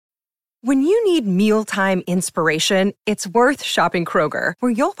When you need mealtime inspiration, it's worth shopping Kroger,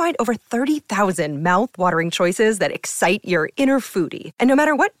 where you'll find over 30,000 mouth-watering choices that excite your inner foodie. And no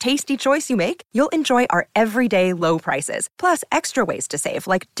matter what tasty choice you make, you'll enjoy our everyday low prices, plus extra ways to save,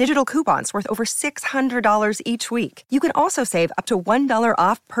 like digital coupons worth over $600 each week. You can also save up to $1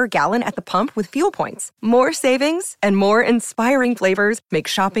 off per gallon at the pump with fuel points. More savings and more inspiring flavors make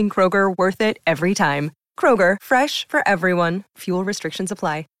shopping Kroger worth it every time. Kroger, fresh for everyone. Fuel restrictions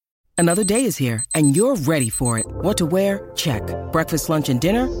apply. Another day is here, and you're ready for it. What to wear? Check. Breakfast, lunch, and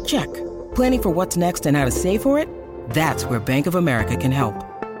dinner? Check. Planning for what's next and how to save for it? That's where Bank of America can help.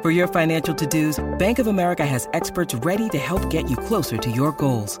 For your financial to-dos, Bank of America has experts ready to help get you closer to your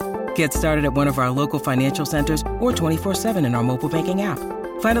goals. Get started at one of our local financial centers or 24/7 in our mobile banking app.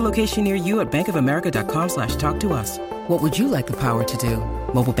 Find a location near you at bankofamerica.com/talktous. What would you like the power to do?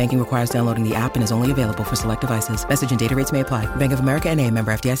 Mobile banking requires downloading the app and is only available for select devices. Message and data rates may apply. Bank of America N.A.,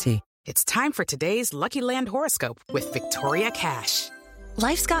 member FDIC. It's time for today's Lucky Land horoscope with Victoria Cash.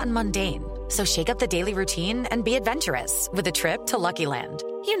 Life's gotten mundane, so shake up the daily routine and be adventurous with a trip to Lucky Land.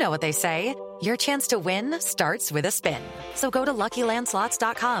 You know what they say, your chance to win starts with a spin. So go to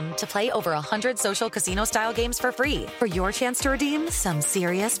LuckyLandSlots.com to play over 100 social casino-style games for free for your chance to redeem some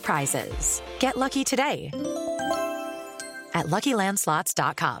serious prizes. Get lucky today at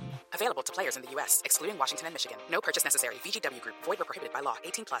LuckyLandSlots.com. Available to players in the U.S., excluding Washington and Michigan. No purchase necessary. VGW Group. Void where prohibited by law.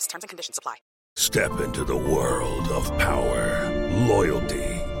 18+. Terms and conditions apply. Step into the world of power, loyalty,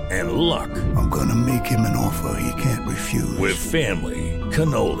 and luck. I'm gonna make him an offer he can't refuse. With family,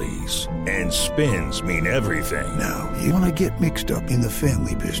 cannolis, and spins mean everything. Now, you wanna get mixed up in the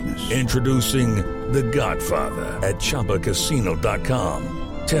family business. Introducing The Godfather at ChumbaCasino.com.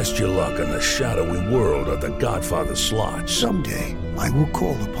 Test your luck in the shadowy world of The Godfather slot. Someday, I will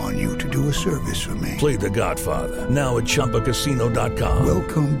call upon you to do a service for me. Play The Godfather, now at ChumbaCasino.com.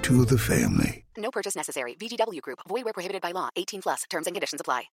 Welcome to the family. No purchase necessary. VGW Group. Void where prohibited by law. 18+. Terms and conditions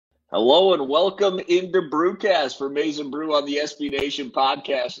apply. Hello and welcome into Brewcast for Maize n Brew on the SB Nation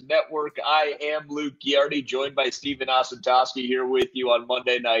Podcast Network. I am Luke Giardi, joined by Stephen Ossentowski here with you on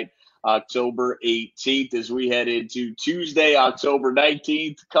Monday night, October 18th, as we head into Tuesday, October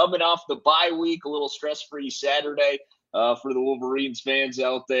 19th. Coming off the bye week, a little stress-free Saturday for the Wolverines fans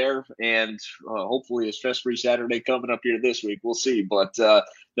out there, and hopefully a stress-free Saturday coming up here this week. We'll see. But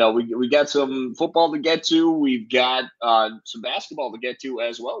no, we got some football to get to. We've got some basketball to get to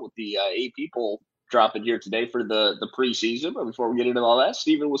as well with the AP poll dropping here today for the preseason. But before we get into all that,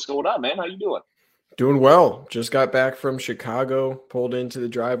 Steven, what's going on, man? How you doing? Doing well. Just got back from Chicago, pulled into the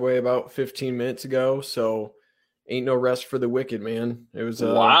driveway about 15 minutes ago. So ain't no rest for the wicked, man. It was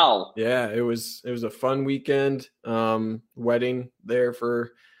wow. Yeah, it was a fun weekend. Wedding there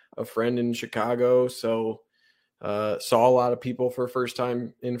for a friend in Chicago. So saw a lot of people for the first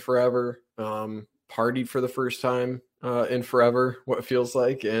time in forever. Partied for the first time in forever, what it feels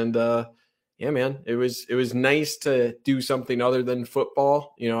like. And yeah, man, it was nice to do something other than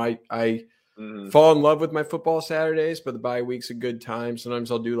football. You know, I fall in love with my football Saturdays, but the bye week's a good time. Sometimes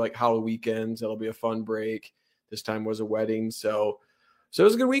I'll do like Halloween weekends. It'll be a fun break. This time was a wedding. So it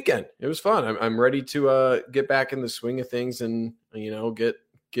was a good weekend. It was fun. I'm ready to get back in the swing of things and, you know,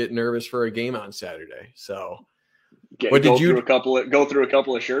 get nervous for a game on Saturday. So go through a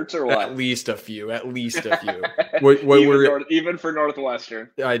couple of shirts or what? At least a few. Even for Northwestern.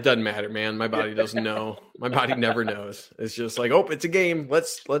 It doesn't matter, man. My body doesn't know. My body never knows. It's just like, oh, it's a game.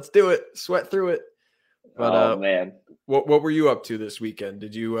 Let's do it. Sweat through it. But man, what were you up to this weekend?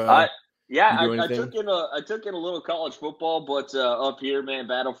 Did you? I took in a little college football, but up here, man,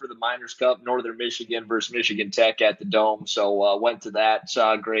 battle for the Miners Cup, Northern Michigan versus Michigan Tech at the Dome. So went to that.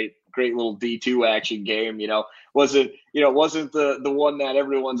 Saw a great little D2 action game. You know, wasn't the one that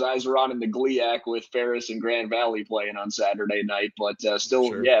everyone's eyes were on in the GLIAC with Ferris and Grand Valley playing on Saturday night, but still,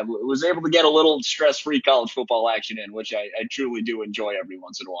 sure. Yeah, was able to get a little stress-free college football action in, which I truly do enjoy every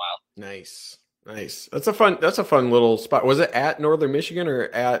once in a while. Nice. That's a fun little spot. Was it at Northern Michigan or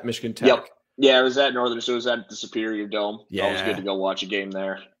at Michigan Tech? Yep. Yeah, it was at Northern, so it was at the Superior Dome. Yeah. Always good to go watch a game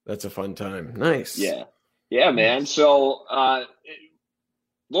there. That's a fun time. Nice. Yeah, man. So,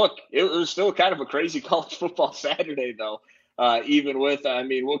 look, it was still kind of a crazy college football Saturday, though. Even with,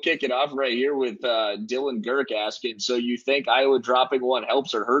 we'll kick it off right here with Dylan Girk asking, so you think Iowa dropping one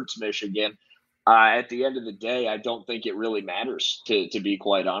helps or hurts Michigan? At the end of the day, I don't think it really matters, to be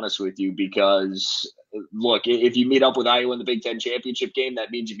quite honest with you, because, look, if you meet up with Iowa in the Big Ten championship game, that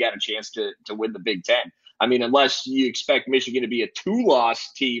means you've got a chance to win the Big Ten. I mean, unless you expect Michigan to be a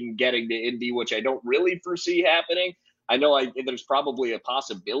 2-loss team getting to Indy, which I don't really foresee happening. I know there's probably a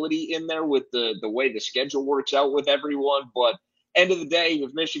possibility in there with the way the schedule works out with everyone, but end of the day,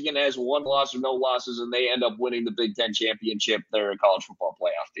 if Michigan has one loss or no losses and they end up winning the Big Ten championship, they're a college football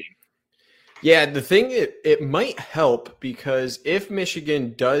playoff team. Yeah, the thing, it might help because if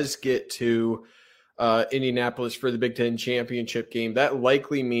Michigan does get to Indianapolis for the Big Ten championship game, that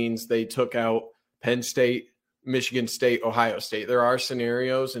likely means they took out Penn State, Michigan State, Ohio State. There are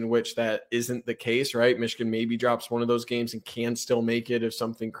scenarios in which that isn't the case, right? Michigan maybe drops one of those games and can still make it if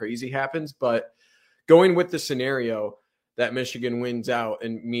something crazy happens. But going with the scenario that Michigan wins out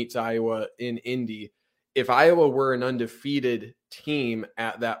and meets Iowa in Indy, if Iowa were an undefeated team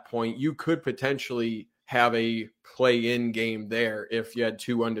at that point, you could potentially have a play-in game there if you had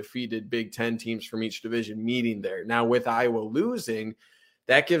two undefeated Big Ten teams from each division meeting there. Now, with Iowa losing,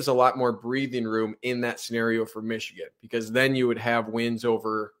 that gives a lot more breathing room in that scenario for Michigan, because then you would have wins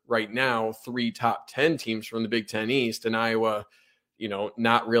over, right now, 3 top 10 teams from the Big Ten East, and Iowa,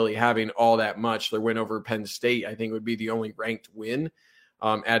 not really having all that much. Their win over Penn State, I think, would be the only ranked win.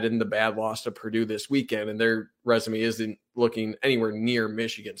 Add in the bad loss to Purdue this weekend, and their resume isn't looking anywhere near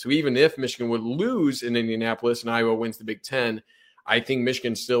Michigan. So even if Michigan would lose in Indianapolis and Iowa wins the Big Ten, I think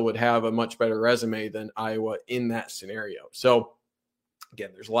Michigan still would have a much better resume than Iowa in that scenario. So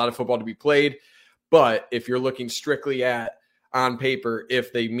again, there's a lot of football to be played, but if you're looking strictly at on paper,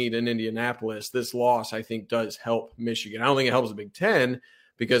 if they meet in Indianapolis, this loss, I think, does help Michigan. I don't think it helps the Big Ten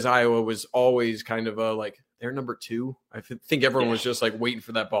because Iowa was always kind of they're number 2. I think everyone was just waiting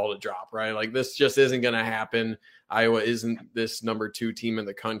for that ball to drop, right? Like, this just isn't going to happen. Iowa isn't this number 2 team in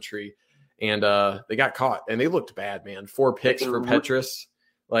the country. And they got caught, and they looked bad, man. 4 picks for Petrus.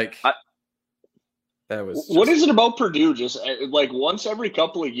 That was what is it about Purdue? Just once every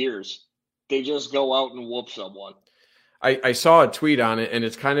couple of years, they just go out and whoop someone. I saw a tweet on it, and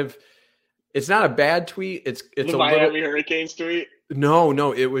it's not a bad tweet. It's the Miami Hurricanes tweet.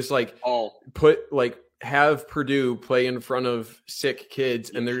 No, it was have Purdue play in front of sick kids,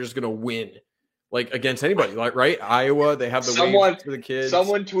 and they're just gonna win, against anybody. Right? Iowa, they have the waves for the kids.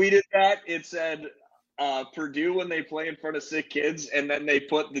 Someone tweeted that. It said Purdue when they play in front of sick kids, and then they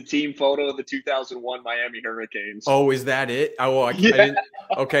put the team photo of the 2001 Miami Hurricanes. Oh, is that it? I didn't.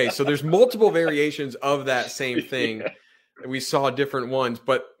 Okay, so there's multiple variations of that same thing. Yeah. We saw different ones,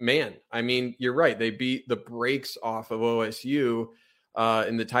 but man, I mean, you're right. They beat the brakes off of OSU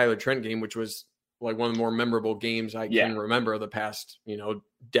in the Tyler Trent game, which was one of the more memorable games I can remember of the past,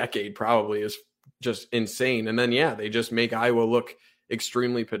 decade. Probably is just insane. And then they just make Iowa look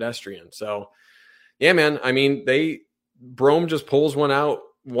extremely pedestrian. So yeah, man. I mean, Brome just pulls one out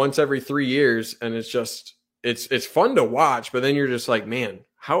once every 3 years, and it's fun to watch. But then you're just like, man,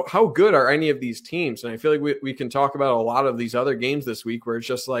 how good are any of these teams? And I feel like we can talk about a lot of these other games this week where it's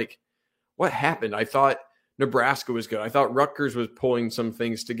just what happened? I thought Nebraska was good. I thought Rutgers was pulling some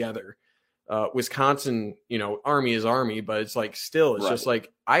things together. Wisconsin, Army is Army, but it's still, it's just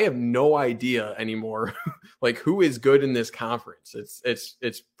I have no idea anymore, who is good in this conference.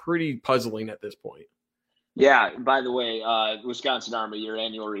 It's pretty puzzling at this point. Yeah. By the way, Wisconsin Army, your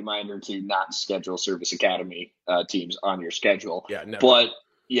annual reminder to not schedule Service Academy teams on your schedule. Yeah. Never. But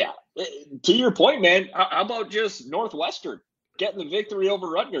yeah, to your point, man, how about just Northwestern getting the victory over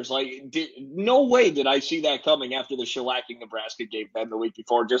Rutgers? No way did I see that coming after the shellacking Nebraska gave them the week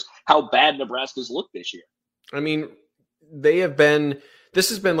before, just how bad Nebraska's looked this year. I mean, this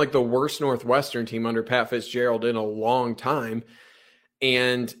has been the worst Northwestern team under Pat Fitzgerald in a long time.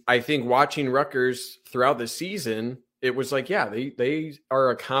 And I think watching Rutgers throughout the season, it was they are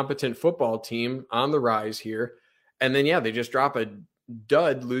a competent football team on the rise here. And then, they just drop a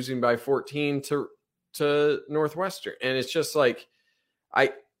dud losing by 14 to Northwestern. And it's just I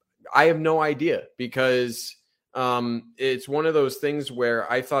have no idea because it's one of those things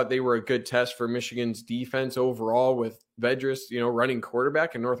where I thought they were a good test for Michigan's defense overall with Vedras, running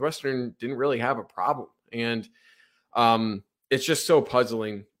quarterback, and Northwestern didn't really have a problem. And it's just so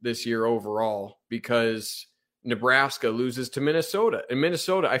puzzling this year overall because Nebraska loses to Minnesota. And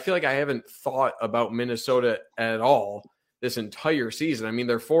Minnesota, I feel like I haven't thought about Minnesota at all this entire season. I mean,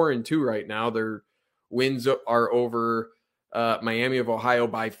 they're 4-2 right now. Their wins are over Miami of Ohio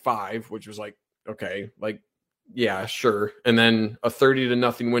by 5, which was okay, yeah, sure. And then a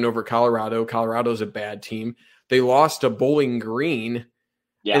 30-0 win over Colorado. Colorado's a bad team. They lost to Bowling Green,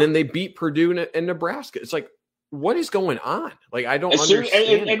 and then they beat Purdue and Nebraska. It's what is going on? I don't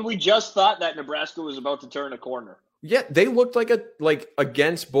understand. And we just thought that Nebraska was about to turn a corner. Yeah, they looked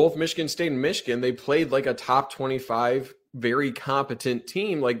against both Michigan State and Michigan, they played a top 25, very competent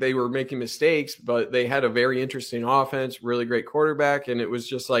team. They were making mistakes, but they had a very interesting offense, really great quarterback, and it was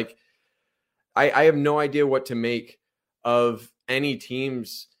just I have no idea what to make of any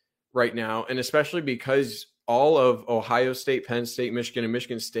teams right now, and especially because all of Ohio State, Penn State, Michigan, and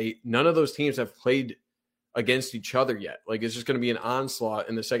Michigan State, none of those teams have played against each other yet. Like, it's just going to be an onslaught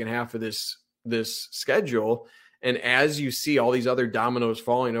in the second half of this schedule. And as you see all these other dominoes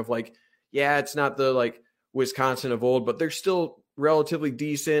falling of like, yeah, it's not the like Wisconsin of old, but they're still relatively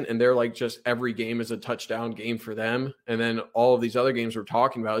decent. And they're like, just every game is a touchdown game for them. And then all of these other games we're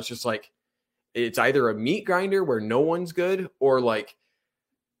talking about, it's just like, it's either a meat grinder where no one's good, or like,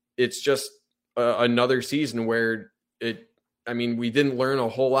 it's just another season where we didn't learn a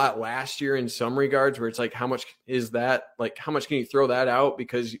whole lot last year in some regards, where it's like, how much is that? Like, how much can you throw that out?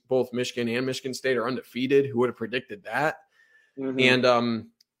 Because both Michigan and Michigan State are undefeated. Who would have predicted that? Mm-hmm. And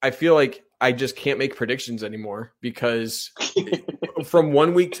I feel like I just can't make predictions anymore, because from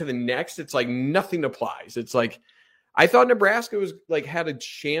one week to the next, it's like nothing applies. It's like, I thought Nebraska was like, had a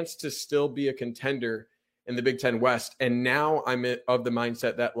chance to still be a contender in the Big Ten West. And now I'm of the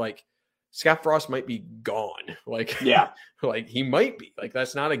mindset that like, Scott Frost might be gone. Like, yeah, like he might be. Like,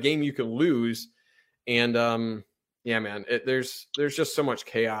 that's not a game you can lose. And yeah, man, there's just so much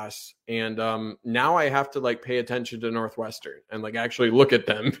chaos. And now I have to like pay attention to Northwestern and like actually look at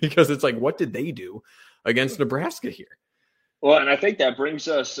them, because it's like, what did they do against Nebraska here? Well, and I think that brings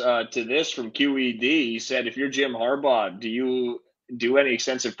us to this from QED. He said, if you're Jim Harbaugh, do you do any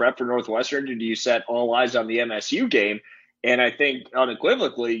extensive prep for Northwestern? Or do you set all eyes on the MSU game? And I think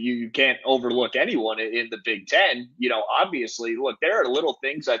unequivocally, you can't overlook anyone in the Big Ten. You know, obviously, look, there are little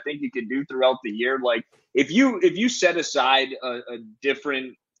things I think you can do throughout the year. Like if you set aside a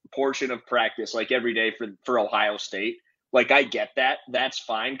different portion of practice, like every day for Ohio State, like I get that. That's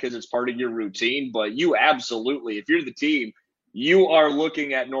fine because it's part of your routine. But you absolutely, if you're the team, you are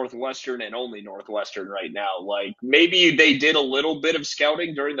looking at Northwestern and only Northwestern right now. Like maybe they did a little bit of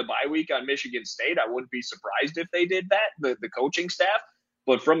scouting during the bye week on Michigan State. I wouldn't be surprised if they did that, the coaching staff.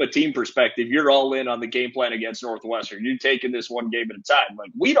 But from a team perspective, you're all in on the game plan against Northwestern. You're taking this one game at a time.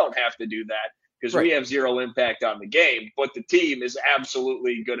 Like we don't have to do that because we have zero impact on the game. But the team is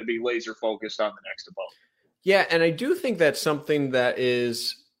absolutely going to be laser focused on the next opponent. Yeah, and I do think that's something that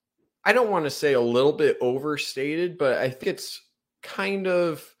is, I don't want to say a little bit overstated, but I think it's kind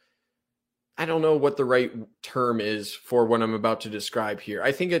of, I don't know what the right term is for what I'm about to describe here.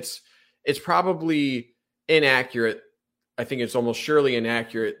 I think it's probably inaccurate. I think it's almost surely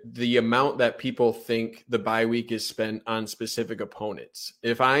inaccurate, the amount that people think the bye week is spent on specific opponents.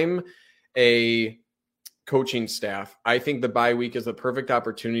 If I'm a coaching staff, I think the bye week is the perfect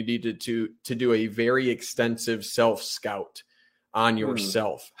opportunity to do a very extensive self-scout on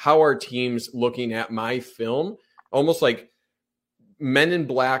yourself. How are teams looking at my film? Almost like Men in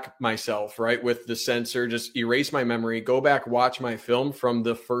Black myself, right? With the sensor, just erase my memory, go back, watch my film from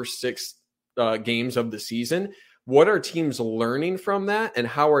the first 6 games of the season. What are teams learning from that? And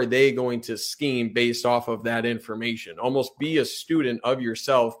how are they going to scheme based off of that information? Almost be a student of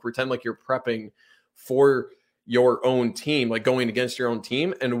yourself, pretend like you're prepping for your own team, like going against your own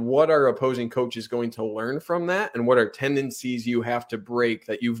team, and what are opposing coaches going to learn from that, and what are tendencies you have to break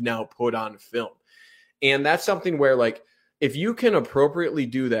that you've now put on film. And that's something where, like, if you can appropriately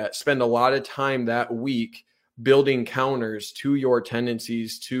do that, spend a lot of time that week building counters to your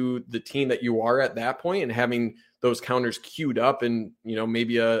tendencies, to the team that you are at that point, and having those counters queued up, and, you know,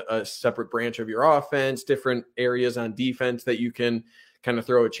 maybe a separate branch of your offense, different areas on defense that you can kind of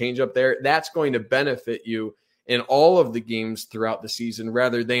throw a change up there, that's going to benefit you in all of the games throughout the season,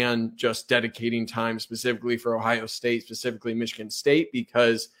 rather than just dedicating time specifically for Ohio State, specifically Michigan State,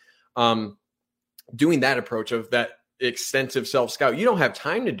 because doing that approach of that extensive self-scout, you don't have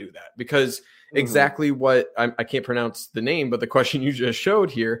time to do that, because exactly what I can't pronounce the name, but the question you just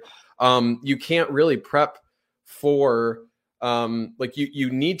showed here, you can't really prep for like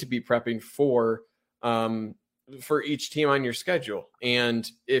you need to be prepping for each team on your schedule. And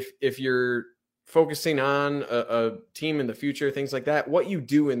if you're focusing on a team in the future, things like that, what you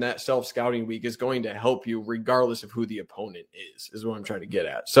do in that self-scouting week is going to help you regardless of who the opponent is what I'm trying to get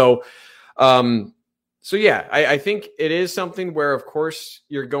at. So yeah, I think it is something where, of course,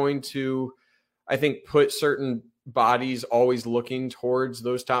 you're going to, I think, put certain bodies always looking towards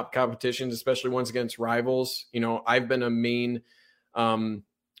those top competitions, especially ones against rivals. You know, I've been a main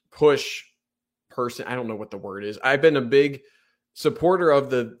push person. I don't know what the word is. I've been a big supporter of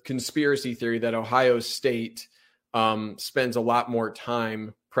the conspiracy theory that Ohio State spends a lot more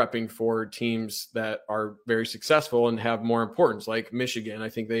time prepping for teams that are very successful and have more importance, like Michigan. I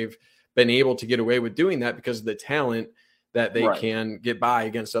think they've been able to get away with doing that because of the talent that they can get by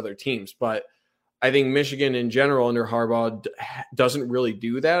against other teams. But I think Michigan in general under Harbaugh doesn't really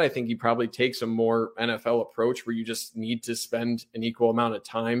do that. I think he probably takes a more NFL approach where you just need to spend an equal amount of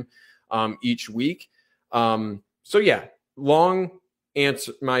time each week. So yeah, long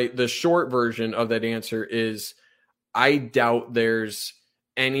answer. The short version of that answer is I doubt there's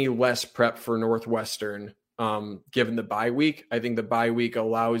any less prep for Northwestern given the bye week. I think the bye week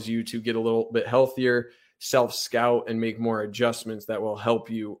allows you to get a little bit healthier, self-scout, and make more adjustments that will help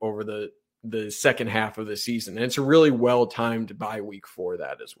you over the second half of the season. And it's a really well-timed bye week for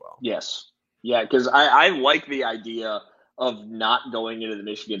that as well. Yes. Yeah, because I like the idea of not going into the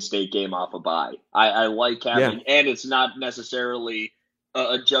Michigan State game off a bye. I like having, and it's not necessarily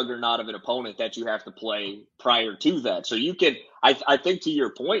a juggernaut of an opponent that you have to play prior to that. So you can, I think to your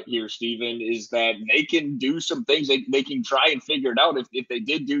point here, Stephen, is that they can do some things. They can try and figure it out. If they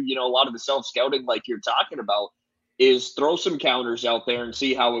did do, a lot of the self-scouting like you're talking about, is throw some counters out there and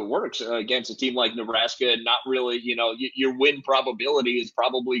see how it works against a team like Nebraska. And not really, your win probability is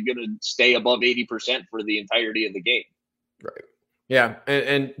probably going to stay above 80% for the entirety of the game. Right. Yeah.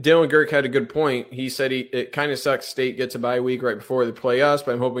 And Dylan Girk had a good point. He said it kind of sucks State gets a bye week right before they play us,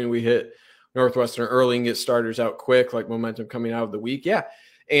 but I'm hoping we hit Northwestern early and get starters out quick, like momentum coming out of the week. Yeah.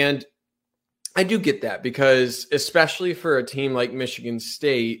 And I do get that because especially for a team like Michigan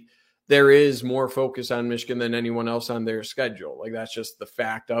State, there is more focus on Michigan than anyone else on their schedule. Like that's just the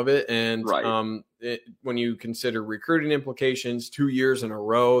fact of it. And right. When you consider recruiting implications, 2 years in a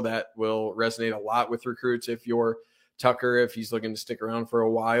row, that will resonate a lot with recruits. If you're Tucker, if he's looking to stick around for a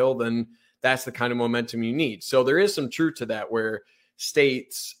while, then that's the kind of momentum you need. So there is some truth to that where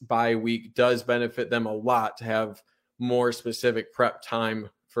State's bye week does benefit them a lot to have more specific prep time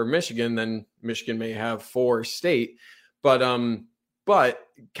for Michigan than Michigan may have for State. But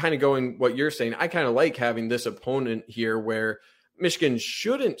kind of going what you're saying, I kind of like having this opponent here where Michigan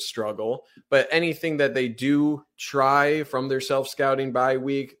shouldn't struggle, but anything that they do try from their self-scouting bye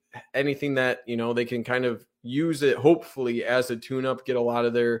week, anything that, they can kind of use it hopefully as a tune-up, get a lot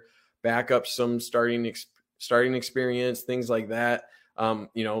of their backups, some starting experience, things like that.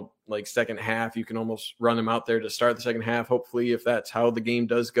 Like second half, you can almost run them out there to start the second half, hopefully, if that's how the game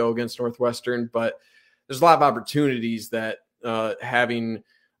does go against Northwestern. But there's a lot of opportunities that having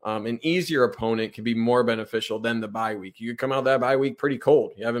an easier opponent can be more beneficial than the bye week. You could come out of that bye week pretty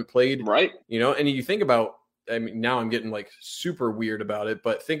cold. You haven't played, right? And you think about, now I'm getting like super weird about it,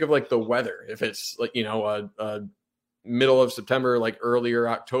 but think of like the weather. If it's like, a middle of September, like earlier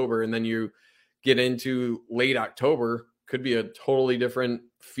October, and then you get into late October, could be a totally different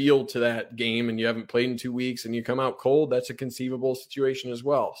feel to that game, and you haven't played in 2 weeks and you come out cold. That's a conceivable situation as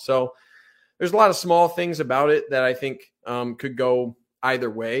well. So there's a lot of small things about it that I think could go either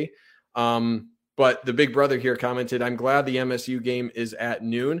way. But the big brother here commented, I'm glad the MSU game is at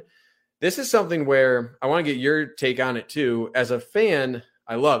noon. This is something where I want to get your take on it too. As a fan,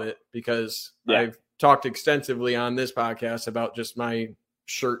 I love it because I've talked extensively on this podcast about just my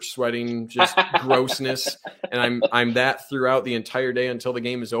shirt sweating, just grossness. And I'm that throughout the entire day until the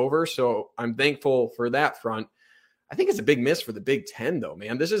game is over. So I'm thankful for that front. I think it's a big miss for the Big Ten though,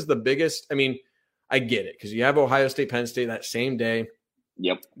 man. This is the biggest. I mean, I get it because you have Ohio State, Penn State that same day.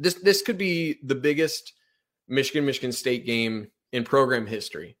 Yep. This could be the biggest Michigan State game in program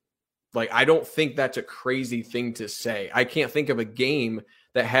history. Like, I don't think that's a crazy thing to say. I can't think of a game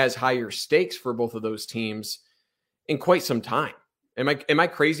that has higher stakes for both of those teams in quite some time. Am I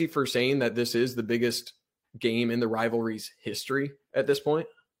crazy for saying that this is the biggest game in the rivalry's history at this point?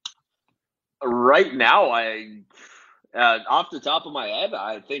 Right now, off the top of my head,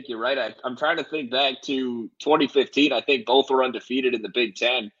 I think you're right. I'm trying to think back to 2015. I think both were undefeated in the Big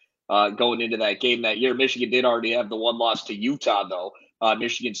Ten going into that game that year. Michigan did already have the one loss to Utah, though.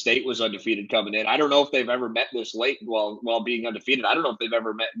 Michigan State was undefeated coming in. I don't know if they've ever met this late while being undefeated. I don't know if they've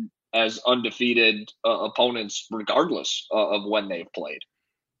ever met as undefeated opponents regardless of when they've played.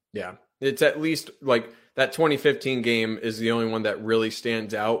 Yeah, it's at least like that 2015 game is the only one that really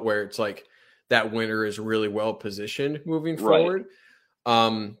stands out where it's like that winner is really well positioned moving forward.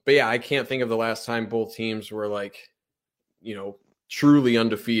 But yeah, I can't think of the last time both teams were like, truly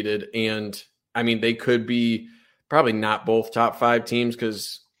undefeated. And I mean, they could be probably not both top 5 teams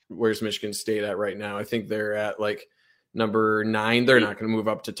because where's Michigan State at right now? I think they're at like number 9. They're not going to move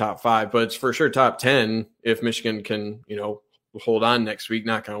up to top 5, but it's for sure top 10 if Michigan can, hold on next week,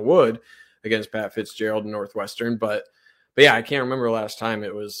 knock on wood, against Pat Fitzgerald and Northwestern. But yeah, I can't remember last time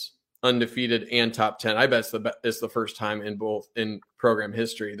it was undefeated and top 10. I bet it's the first time in program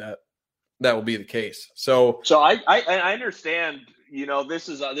history that will be the case. So I understand.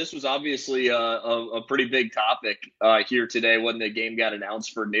 This was obviously a pretty big topic here today when the game got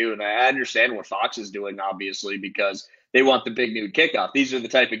announced for noon. I understand what Fox is doing, obviously, because they want the big noon kickoff. These are the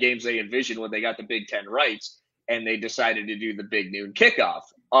type of games they envisioned when they got the Big Ten rights, and they decided to do the big noon kickoff.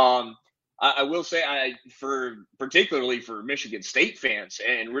 I will say, particularly for Michigan State fans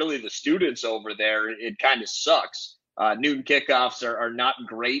and really the students over there, it kind of sucks. Noon kickoffs are not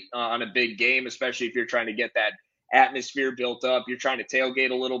great on a big game, especially if you're trying to get that atmosphere built up. You're trying to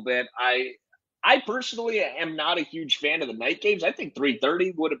tailgate a little bit. I personally am not a huge fan of the night games. I think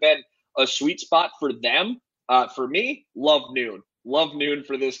 3:30 would have been a sweet spot for them. For me, love noon. Love noon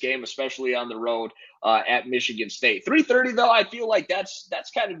for this game, especially on the road at Michigan State. 3:30 though, I feel like that's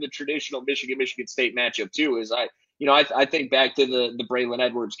kind of the traditional Michigan State matchup too. I think back to the Braylon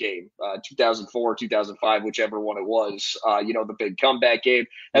Edwards game, 2004, 2005, whichever one it was. The big comeback game.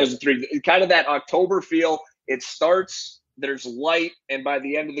 That was kind of that October feel. It starts, there's light, and by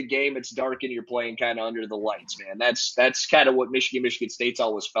the end of the game, it's dark and you're playing kind of under the lights, man. That's kind of what Michigan State's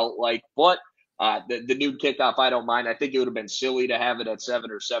always felt like. But the noon kickoff, I don't mind. I think it would have been silly to have it at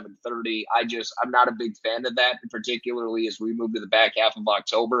 7 or 7:30. I'm not a big fan of that, particularly as we move to the back half of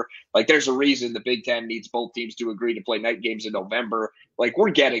October. Like, there's a reason the Big Ten needs both teams to agree to play night games in November. Like,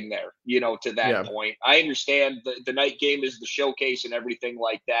 we're getting there, to that point. I understand the night game is the showcase and everything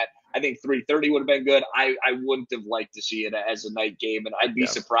like that. I think 3:30 would have been good. I wouldn't have liked to see it as a night game, and I'd be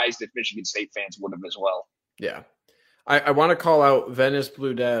surprised if Michigan State fans would have as well. Yeah. I want to call out Venice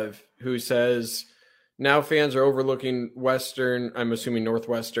Blue Dev, who says, now fans are overlooking Western, I'm assuming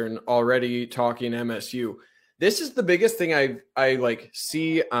Northwestern, already talking MSU. This is the biggest thing I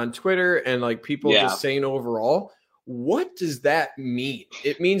see on Twitter and people just saying overall. What does that mean?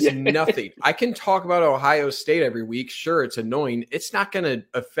 It means nothing. I can talk about Ohio State every week. Sure, it's annoying. It's not going to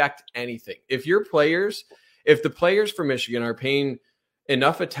affect anything. If the players from Michigan are paying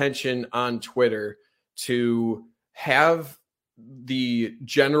enough attention on Twitter to have the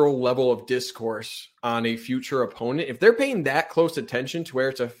general level of discourse on a future opponent, if they're paying that close attention to where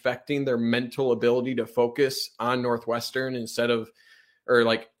it's affecting their mental ability to focus on Northwestern instead of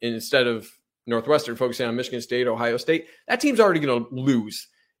Northwestern focusing on Michigan State, Ohio State, that team's already going to lose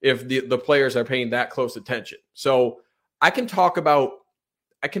if the players are paying that close attention. So I can talk about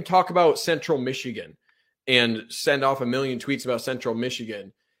Central Michigan and send off a million tweets about Central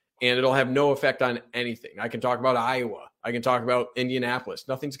Michigan, and it'll have no effect on anything. I can talk about Iowa. I can talk about Indianapolis.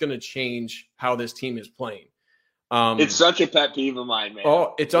 Nothing's going to change how this team is playing. It's such a pet peeve of mine, man.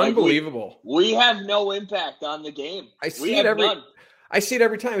 Oh, it's unbelievable. We have no impact on the game. I see it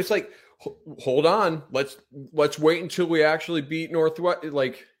every time. It's like, hold on. Let's wait until we actually beat Northwest.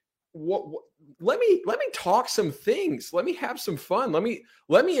 Like, what? Let me talk some things. Let me have some fun. Let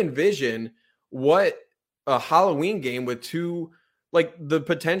me envision what a Halloween game with two, the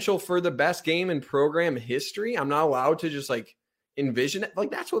potential for the best game in program history. I'm not allowed to just envision it.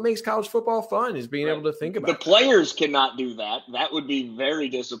 That's what makes college football fun, is being able to think about the players cannot do that. That would be very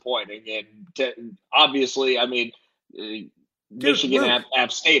disappointing. And obviously, Michigan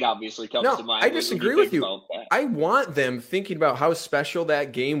App State obviously comes to mind. I disagree with you. I want them thinking about how special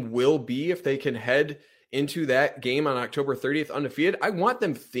that game will be if they can head into that game on October 30th undefeated. I want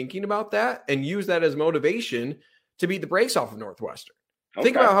them thinking about that and use that as motivation to beat the brakes off of Northwestern. Okay.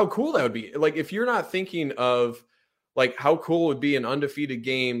 Think about how cool that would be. If you're not thinking of how cool it would be an undefeated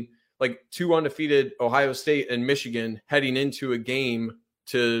game, two undefeated Ohio State and Michigan heading into a game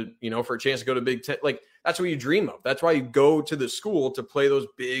to, for a chance to go to Big Ten. That's what you dream of. That's why you go to the school, to play those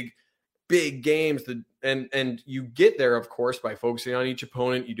big games. And you get there, of course, by focusing on each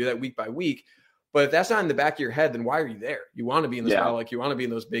opponent. You do that week by week. But if that's not in the back of your head, then why are you there? You want to be in the spotlight. You want to be in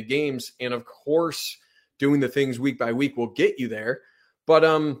those big games. And of course, doing the things week by week will get you there. But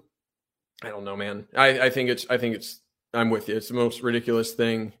I don't know, man. I think it's I'm with you. It's the most ridiculous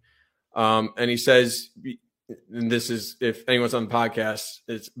thing. And he says, and this is, if anyone's on the podcast,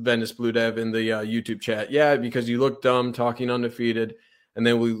 it's Venice Blue Dev in the YouTube chat. Yeah, because you look dumb talking undefeated and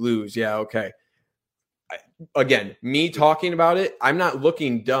then we lose. Yeah, okay. Again, me talking about it, I'm not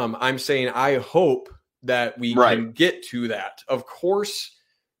looking dumb. I'm saying I hope that we can get to that. Of course,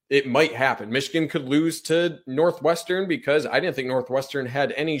 it might happen. Michigan could lose to Northwestern because I didn't think Northwestern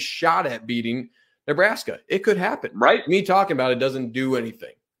had any shot at beating Nebraska. It could happen. Right. Me talking about it doesn't do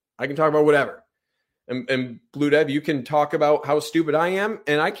anything. I can talk about whatever. And Blue Dev, you can talk about how stupid I am,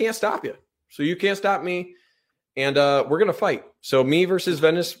 and I can't stop you. So you can't stop me. And we're going to fight. So me versus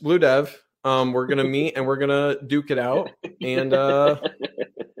Venice Blue Dev. We're going to meet and we're going to duke it out. And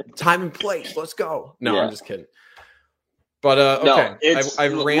time and place. Let's go. No, I'm just kidding. But okay,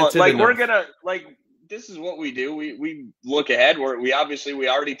 I've ranted enough. We're gonna this is what we do. We look ahead. We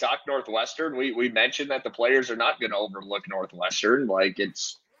already talked Northwestern. We mentioned that the players are not going to overlook Northwestern.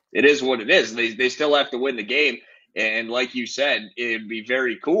 It is what it is. They still have to win the game. And like you said, it'd be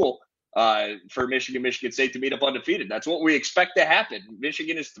very cool for Michigan State to meet up undefeated. That's what we expect to happen.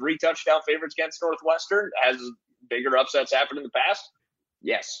 Michigan is 3 touchdown favorites against Northwestern. Has bigger upsets happened in the past?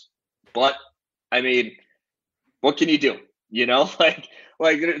 Yes. But, I mean, what can you do? You know, like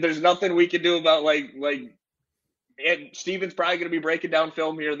there's nothing we can do about and Steven's probably going to be breaking down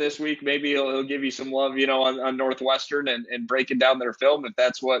film here this week. Maybe he'll give you some love, on Northwestern and breaking down their film if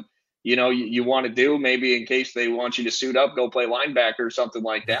that's what, you want to do. Maybe in case they want you to suit up, go play linebacker or something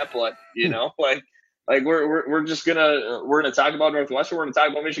like that. But, we're just we're going to talk about Northwestern. We're going to talk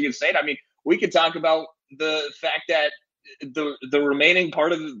about Michigan State. I mean, we could talk about the fact that the remaining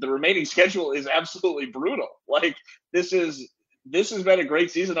part of the remaining schedule is absolutely brutal. Like this has been a great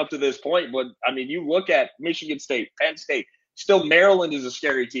season up to this point, but I mean, you look at Michigan State, Penn State, still Maryland is a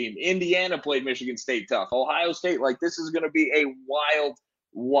scary team. Indiana played Michigan State tough. Ohio State, this is going to be a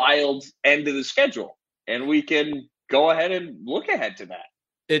wild end of the schedule, and we can go ahead and look ahead to that.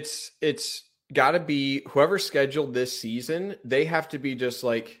 It's got to be whoever scheduled this season. They have to be just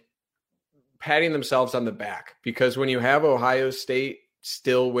patting themselves on the back, because when you have Ohio State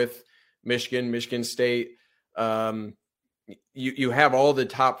still with Michigan State, you have all the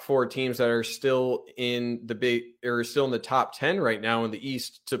top 4 teams that are still in the top 10 right now in the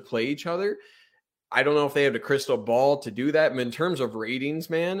East to play each other. I don't know if they have the crystal ball to do that. In terms of ratings,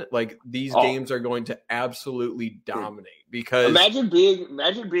 man, these games are going to absolutely dominate, because imagine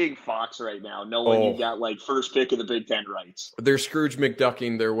being Fox right now, knowing you got first pick of the Big Ten rights. They're Scrooge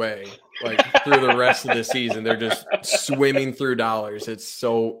McDucking their way through the rest of the season. They're just swimming through dollars.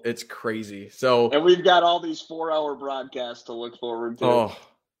 It's crazy. And we've got all these 4-hour broadcasts to look forward to. Oh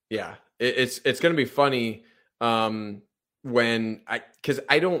yeah. It's going to be funny. Because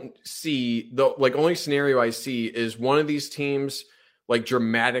I don't see the only scenario I see is one of these teams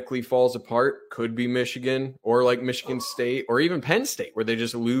dramatically falls apart. Could be Michigan or Michigan State or even Penn State, where they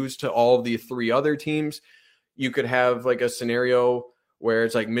just lose to all of the 3 other teams. You could have a scenario where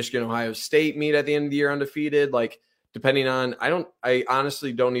it's Michigan, Ohio State meet at the end of the year undefeated. Depending on, I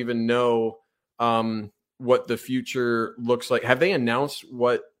honestly don't even know what the future looks like. Have they announced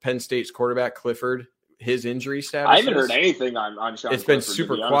what Penn State's quarterback Clifford, his injury status? I haven't heard anything on Sean It's Clifford, been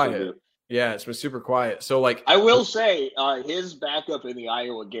super quiet. Yeah, it's been super quiet. So I will say his backup in the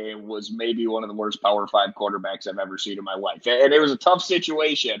Iowa game was maybe one of the worst Power 5 quarterbacks I've ever seen in my life. And it was a tough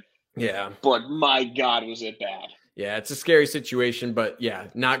situation. Yeah. But my God, was it bad. Yeah, it's a scary situation, but yeah,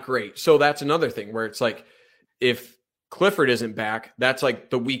 not great. So that's another thing where it's if Clifford isn't back, that's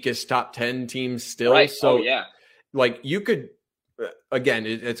the weakest top 10 team still. Right. So yeah. You could, again,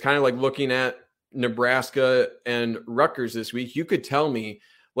 it's kind of looking at Nebraska and Rutgers this week. You could tell me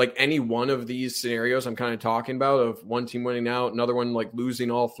any one of these scenarios I'm kind of talking about, of one team winning out, another one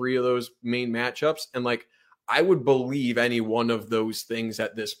losing all 3 of those main matchups, and I would believe any one of those things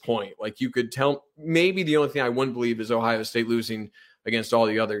at this point. You could tell, maybe the only thing I wouldn't believe is Ohio State losing against all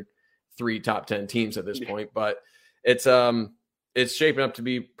the other 3 top 10 teams at this point. But it's shaping up to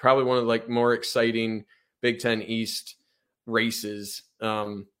be probably one of the more exciting Big Ten East races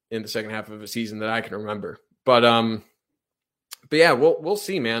in the second half of a season that I can remember. But yeah, we'll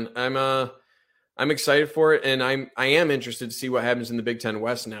see, man. I'm excited for it, and I am interested to see what happens in the Big Ten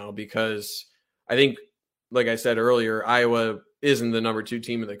West now, because I think, like I said earlier, Iowa isn't the number 2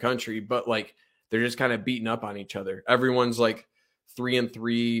 team in the country, but they're just kind of beating up on each other. Everyone's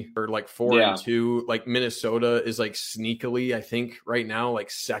 3-3 or 4-2. Minnesota is sneakily, I think right now,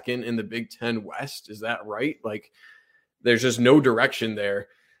 second in the Big Ten West. Is that right? There's just no direction there.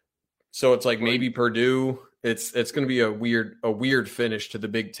 So it's maybe Purdue. It's going to be a weird finish to the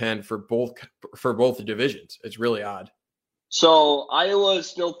Big Ten for both divisions. It's really odd. So Iowa is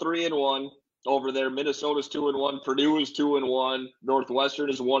still 3-1 over there. Minnesota's 2-1. Purdue is 2-1. Northwestern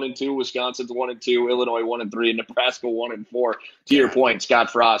is 1-2. Wisconsin's 1-2. Illinois 1-3. And Nebraska 1-4. To your point,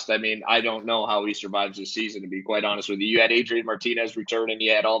 Scott Frost. I mean, I don't know how he survives this season, to be quite honest with you. You had Adrian Martinez returning.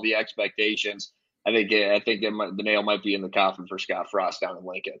 You had all the expectations. I think the nail might be in the coffin for Scott Frost down in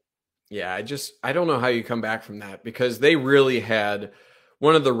Lincoln. Yeah, I don't know how you come back from that, because they really had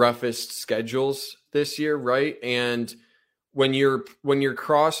one of the roughest schedules this year, right? And when your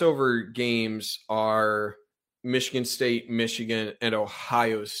crossover games are Michigan State, Michigan, and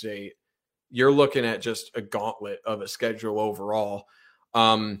Ohio State, you're looking at just a gauntlet of a schedule overall.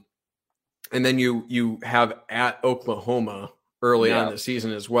 And then you have at Oklahoma early on in the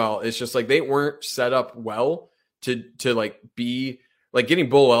season as well. It's just they weren't set up well to be getting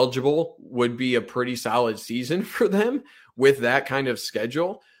bowl eligible would be a pretty solid season for them with that kind of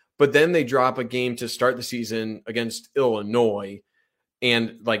schedule. But then they drop a game to start the season against Illinois,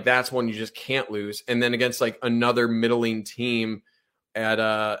 and that's one you just can't lose. And then against another middling team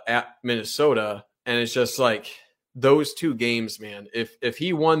at Minnesota, and it's just like those two games, man. If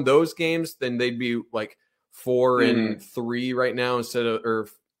he won those games, then they'd be like 4-3 right now instead of, or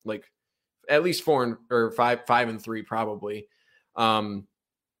like at least 5-3 probably. And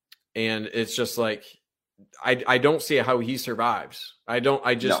it's just like I don't see how he survives. I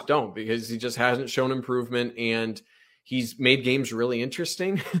just don't, because he just hasn't shown improvement, and he's made games really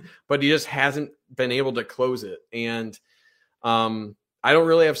interesting, but he just hasn't been able to close it. And I don't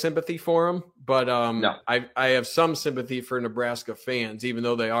really have sympathy for him, but I have some sympathy for Nebraska fans, even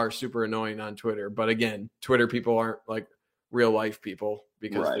though they are super annoying on Twitter. But again, Twitter people aren't like real life people,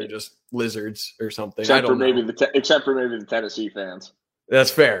 because they're just lizards or something. Except for maybe the Tennessee fans.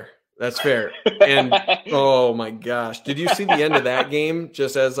 That's fair. And oh my gosh, did you see the end of that game?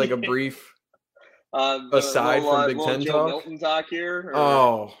 Just as like a brief aside from Big Ten Joe talk. Milton talk here.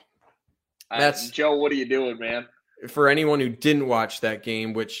 That's Joe. What are you doing, man? For anyone who didn't watch that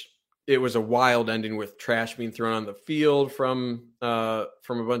game, which it was a wild ending with trash being thrown on the field from a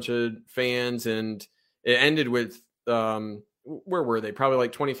bunch of fans, and it ended with where were they? Probably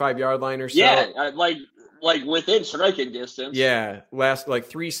like 25-yard line or so. Yeah, like within striking distance. Yeah, last like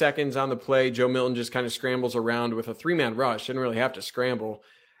 3 seconds on the play, Joe Milton just kind of scrambles around with a 3-man rush. Didn't really have to scramble,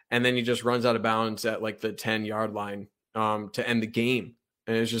 and then he just runs out of bounds at like the 10-yard line to end the game.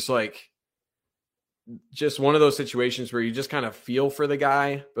 And it's just like, just one of those situations where you just kind of feel for the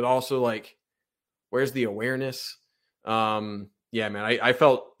guy, but also like, where's the awareness? Yeah, man, I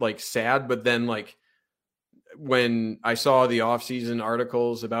felt like sad, but then like when I saw the offseason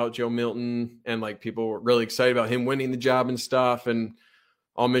articles about Joe Milton, and like people were really excited about him winning the job and stuff, and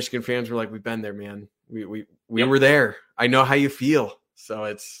all Michigan fans were like, we've been there, man. We were there. I know how you feel. So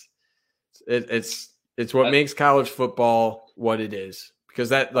it's what makes college football what it is, because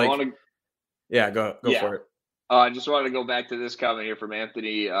that like, go for it. I just wanted to go back to this comment here from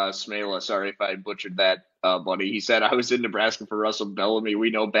Anthony Smela. Sorry if I butchered that, buddy. He said, I was in Nebraska for Russell Bellamy. We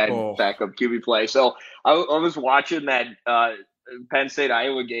know bad backup QB play. So I was watching that Penn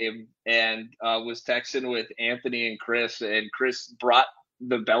State-Iowa game, and was texting with Anthony and Chris brought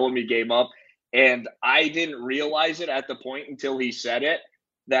the Bellamy game up. And I didn't realize it at the point until he said it,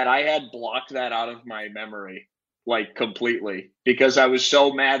 that I had blocked that out of my memory, like completely, because I was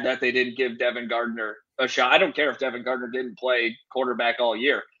so mad that they didn't give Devin Gardner a shot. I don't care if Devin Gardner didn't play quarterback all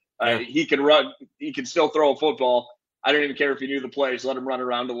year. He can run. He can still throw a football. I don't even care if he knew the plays. Let him run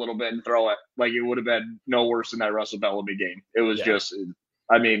around a little bit and throw it. Like, it would have been no worse than that Russell Bellamy game. It was just,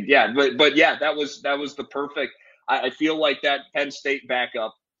 I mean, but yeah, that was the perfect. I feel like that Penn State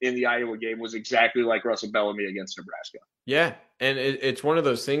backup in the Iowa game was exactly like Russell Bellamy against Nebraska. Yeah, and it's one of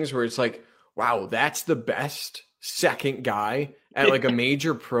those things where it's like, wow, that's the best second guy at like a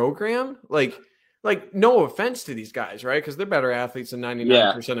major program. Like no offense to these guys, right? Because they're better athletes than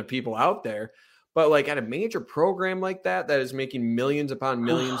 99% of people out there. But like at a major program like that is making millions upon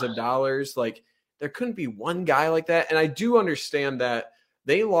millions of dollars, like there couldn't be one guy like that. And I do understand that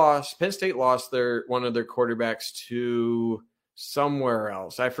Penn State lost one of their quarterbacks to somewhere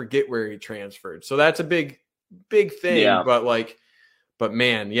else. I forget where he transferred. So that's a big thing. Yeah. But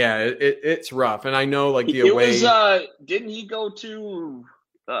man, yeah, it's rough. And I know like the away. Didn't he go to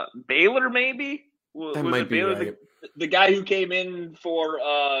Baylor maybe? That might be right. The guy who came in for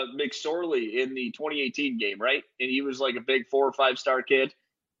McSorley in the 2018 game, right? And he was like a big 4 or 5 star kid.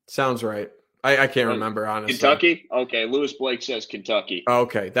 Sounds right. I can't remember, honestly. Kentucky? Okay, Lewis Blake says Kentucky.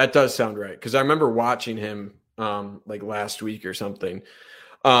 Okay, that does sound right, because I remember watching him like last week or something.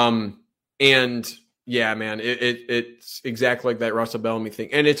 And yeah, man, it's exactly like that Russell Bellamy thing.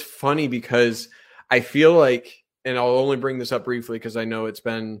 And it's funny because I feel like, and I'll only bring this up briefly because I know it's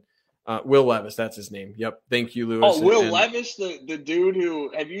been Will Levis, that's his name. Yep. Thank you, Lewis. Oh, Will Levis, the dude who,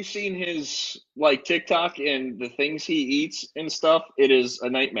 have you seen his like TikTok and the things he eats and stuff? It is a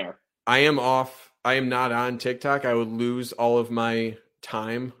nightmare. I am off. I am not on TikTok. I would lose all of my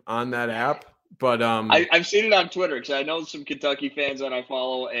time on that app. But I've seen it on Twitter because I know some Kentucky fans that I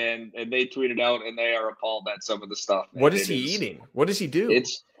follow, and they tweet it out, and they are appalled at some of the stuff. What is he eating? What does he do?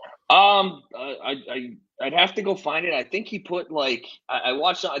 It's I'd have to go find it. I think he put like I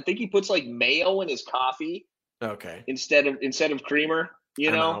watched. I think he puts like mayo in his coffee. Okay. Instead of creamer.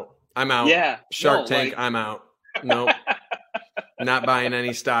 I'm out. Yeah. Shark Tank. I'm out. Nope. Not buying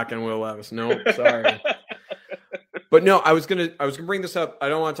any stock in Will Levis. Nope. Sorry. But no, I was gonna bring this up. I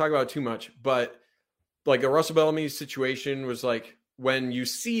don't want to talk about it too much, but like the Russell Bellamy situation was like when you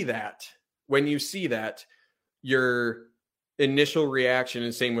see that, your initial reaction,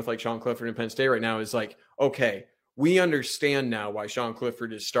 and same with like Sean Clifford and Penn State right now, is like, okay, we understand now why Sean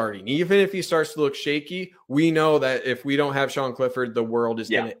Clifford is starting. Even if he starts to look shaky, we know that if we don't have Sean Clifford, the world is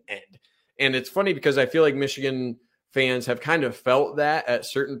going to end. And it's funny because I feel like Michigan fans have kind of felt that at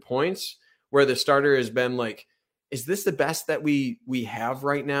certain points where the starter has been like, is this the best that we have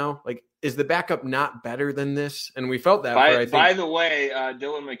right now? Like, is the backup not better than this? And we felt that. By the way,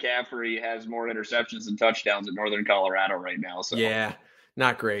 Dylan McCaffrey has more interceptions and touchdowns at Northern Colorado right now. So yeah,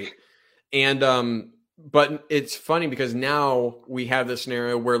 not great. And but it's funny because now we have this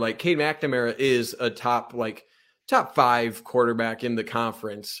scenario where like Cade McNamara is a top 5 quarterback in the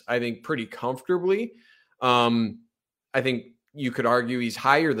conference, I think pretty comfortably. I think you could argue he's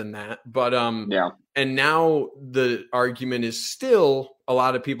higher than that, but and now the argument is still a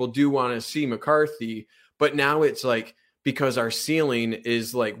lot of people do want to see McCarthy, but now it's like because our ceiling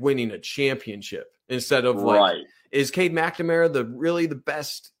is like winning a championship instead of like, is Cade McNamara the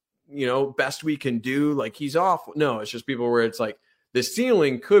best, best we can do? Like he's off. No, it's just people where it's like the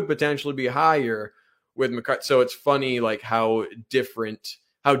ceiling could potentially be higher with McCarthy. So it's funny like how different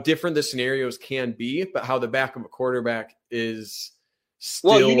the scenarios can be, but how the back of a quarterback is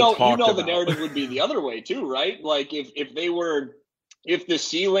still the narrative would be the other way too, right? Like if the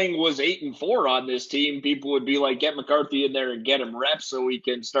ceiling was 8-4 on this team, people would be like, get McCarthy in there and get him reps so we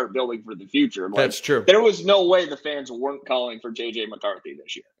can start building for the future. Like, that's true. There was no way the fans weren't calling for JJ McCarthy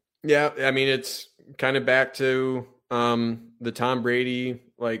this year. Yeah, I mean it's kind of back to the Tom Brady,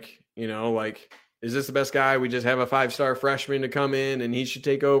 is this the best guy? We just have a 5-star freshman to come in and he should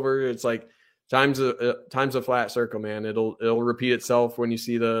take over. It's like time's a flat circle, man. It'll repeat itself when you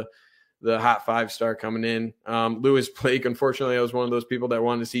see the hot 5-star coming in. Lewis Blake, unfortunately, I was one of those people that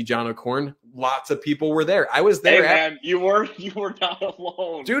wanted to see John O'Korn. Lots of people were there. I was there. Hey, man, you were not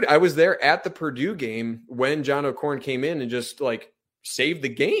alone. Dude, I was there at the Purdue game when John O'Korn came in and just like saved the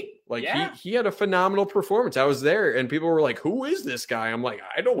game. Like he had a phenomenal performance. I was there and people were like, who is this guy? I'm like,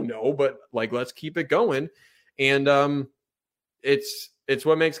 I don't know, but like, let's keep it going. And it's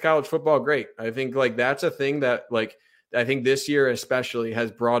what makes college football great. I think like that's a thing that like, I think this year especially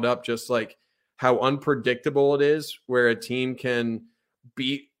has brought up just like how unpredictable it is where a team can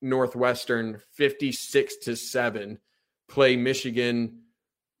beat Northwestern 56-7, play Michigan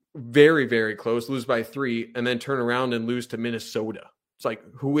very, very close, lose by 3, and then turn around and lose to Minnesota. It's like,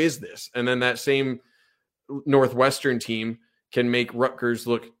 who is this? And then that same Northwestern team can make Rutgers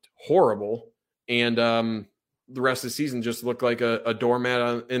look horrible. And the rest of the season just look like a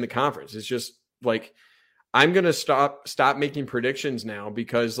doormat in the conference. It's just like, I'm going to stop making predictions now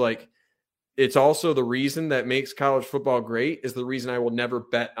because like, it's also the reason that makes college football great is the reason I will never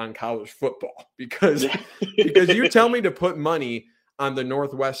bet on college football because you tell me to put money on the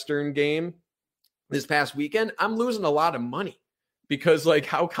Northwestern game this past weekend, I'm losing a lot of money because like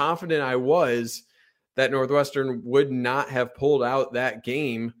how confident I was that Northwestern would not have pulled out that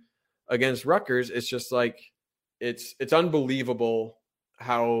game against Rutgers. It's just like, it's unbelievable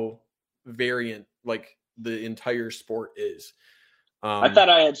how variant like the entire sport is. I thought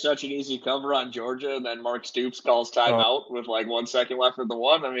I had such an easy cover on Georgia, and then Mark Stoops calls timeout with like 1 second left of the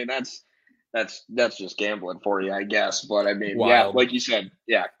one. I mean, that's just gambling for you, I guess. But I mean, yeah, like you said,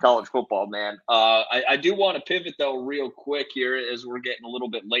 yeah, college football, man. I do want to pivot though real quick here as we're getting a little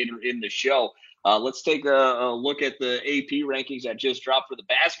bit later in the show. Let's take a look at the AP rankings that just dropped for the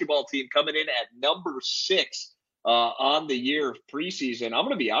basketball team, coming in at number 6 on the year of preseason. I'm going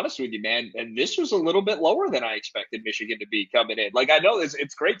to be honest with you, man, and this was a little bit lower than I expected Michigan to be coming in. Like, I know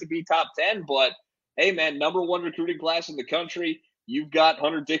it's great to be top 10, but hey, man, number 1 recruiting class in the country. You've got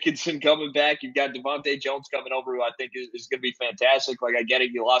Hunter Dickinson coming back. You've got Devontae Jones coming over, who I think is going to be fantastic. Like, I get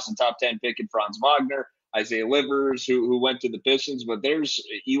it, you lost a top 10 pick in Franz Wagner, Isaiah Livers, who went to the Pistons, but there's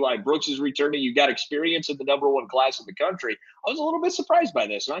Eli Brooks is returning. You've got experience in the number 1 class in the country. I was a little bit surprised by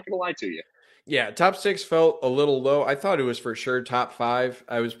this, I'm not going to lie to you. Yeah, top 6 felt a little low. I thought it was for sure top 5.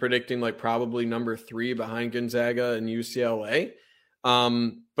 I was predicting like probably number 3 behind Gonzaga and UCLA.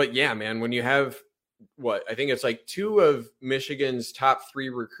 But yeah, man, when you have I think it's like 2 of Michigan's top 3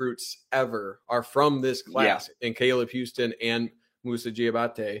 recruits ever are from this class, and Caleb Houston and Moussa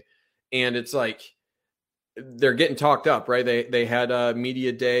Diabate. And it's like, they're getting talked up, right? They had a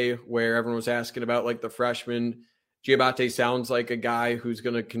media day where everyone was asking about like the freshmen. Diabate sounds like a guy who's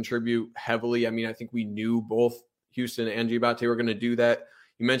going to contribute heavily. I mean, I think we knew both Houston and Diabate were going to do that.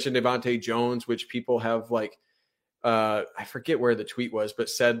 You mentioned Devontae Jones, which people have like, I forget where the tweet was, but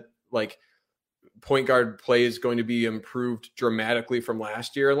said like point guard play is going to be improved dramatically from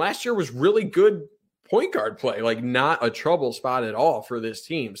last year. And last year was really good point guard play, like not a trouble spot at all for this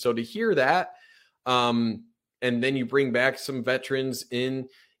team. So to hear that, and then you bring back some veterans in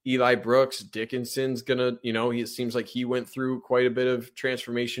Eli Brooks. Dickinson's gonna, he seems like he went through quite a bit of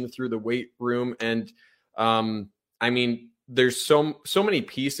transformation through the weight room. And I mean, there's so many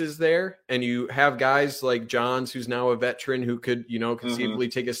pieces there, and you have guys like Johns, who's now a veteran, who could, conceivably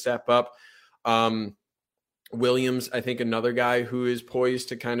take a step up. Williams, I think, another guy who is poised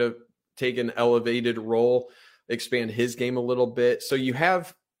to kind of take an elevated role, expand his game a little bit. So you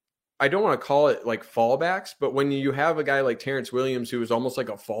have, I don't want to call it like fallbacks, but when you have a guy like Terrence Williams, who is almost like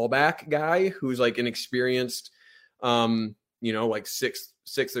a fallback guy, who's like an experienced, like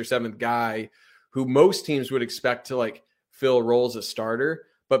sixth or seventh guy, who most teams would expect to like fill a role as a starter,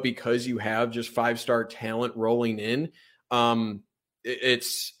 but because you have just 5-star talent rolling in,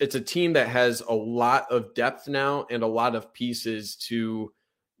 it's a team that has a lot of depth now and a lot of pieces you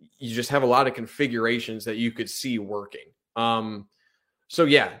just have a lot of configurations that you could see working. So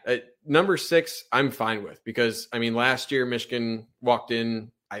yeah, number 6, I'm fine with, because I mean, last year Michigan walked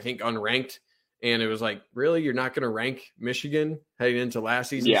in, I think, unranked, and it was like, really, you're not going to rank Michigan heading into last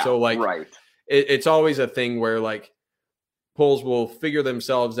season? Yeah, so like, right. It's always a thing where like polls will figure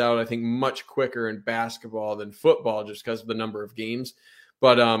themselves out, I think, much quicker in basketball than football, just because of the number of games.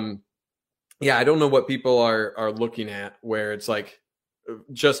 But yeah, I don't know what people are looking at, where it's like,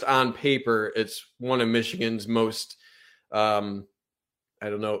 just on paper, it's one of Michigan's most, I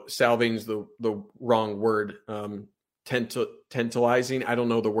don't know, salving's the wrong word, tantalizing. I don't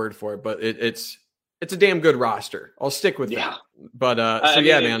know the word for it, but it's a damn good roster. I'll stick with that. But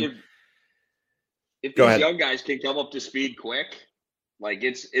man. If these young guys can come up to speed quick, like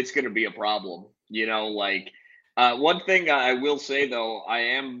it's going to be a problem, one thing I will say though, I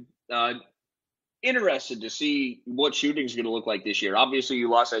am interested to see what shooting is going to look like this year. Obviously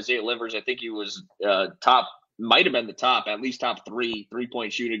you lost Isaiah Livers. I think he was might have been at least top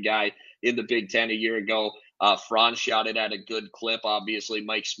 3-point shooting guy in the Big Ten a year ago. Franz shot it at a good clip. Obviously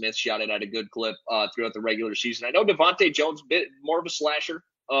Mike Smith shot it at a good clip throughout the regular season. I know Devontae Jones, bit more of a slasher,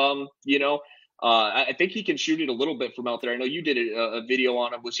 I think he can shoot it a little bit from out there. I know you did a video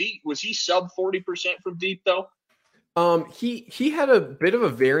on him. Was he sub 40% from deep though? He had a bit of a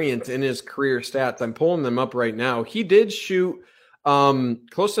variance in his career stats. I'm pulling them up right now. He did shoot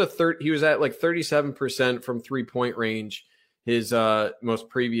close to 30. He was at like 37% from 3-point range his most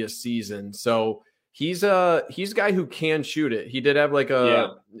previous season. So he's a guy who can shoot it. He did have like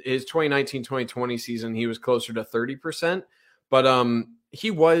his 2019-2020 season, he was closer to 30%, but he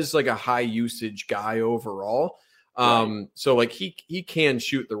was like a high usage guy overall. So like he can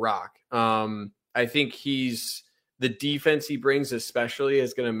shoot the rock. I think the defense he brings especially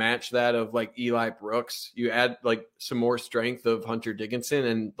is going to match that of like Eli Brooks. You add like some more strength of Hunter Dickinson,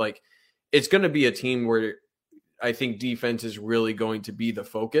 and like it's going to be a team where I think defense is really going to be the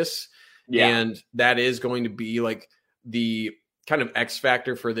focus. Yeah. And that is going to be like the kind of X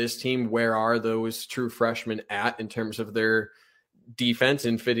factor for this team. Where are those true freshmen at in terms of their defense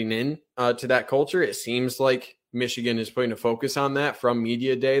and fitting in to that culture? It seems like Michigan is putting a focus on that from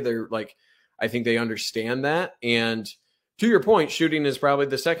media day. They're like, I think they understand that. And to your point, shooting is probably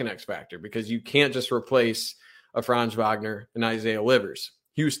the second X factor, because you can't just replace a Franz Wagner and Isaiah Livers.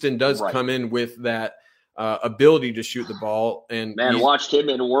 Houston does come in with that ability to shoot the ball. And man, watched him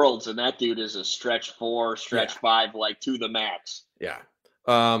in Worlds, and that dude is a stretch 4, stretch 5, like to the max. Yeah.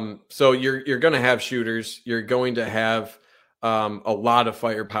 So you're going to have shooters. You're going to have a lot of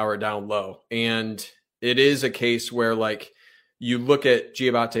firepower down low. And it is a case where like you look at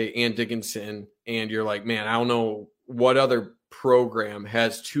Giabate and Dickinson and you're like, man, I don't know what other program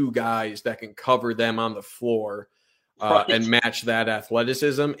has 2 guys that can cover them on the floor and match that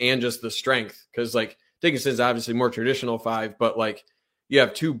athleticism and just the strength. Cause like Dickinson's obviously more traditional 5, but like you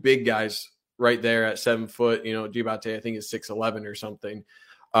have 2 big guys right there at 7 foot, Giabate, I think is 6'11" or something.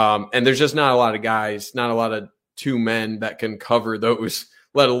 And there's just not a lot of guys, not a lot of 2 men that can cover those,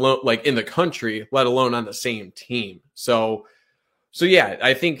 let alone like in the country, let alone on the same team. So yeah,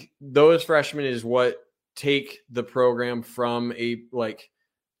 I think those freshmen is what take the program from a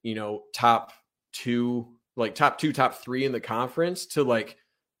top 2, top 3 in the conference to like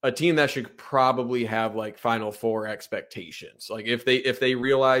a team that should probably have like Final Four expectations. Like if they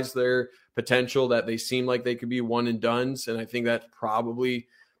realize their potential, that they seem like they could be one and dones. And I think that's probably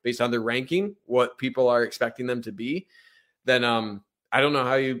based on their ranking, what people are expecting them to be, then I don't know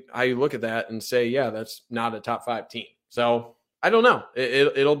how you look at that and say, yeah, that's not a top 5 team. So I don't know.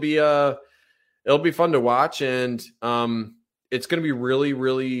 It'll be fun to watch, and it's going to be really,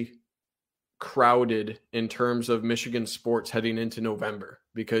 really crowded in terms of Michigan sports heading into November,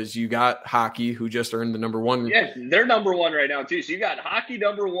 because you got hockey, who just earned the number one. Yeah, they're number one right now too. So you got hockey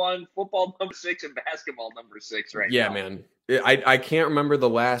number one, football number 6, and basketball number 6 right now. Yeah, man. I can't remember the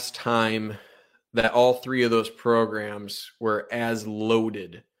last time that all three of those programs were as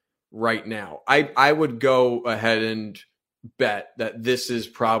loaded right now. I would go ahead and bet that this is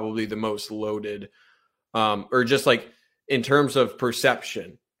probably the most loaded, or just like in terms of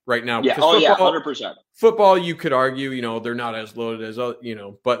perception right now. Yeah. Oh, yeah. 100%. Football, you could argue, they're not as loaded as,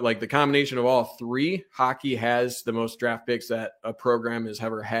 but like the combination of all three, hockey has the most draft picks that a program has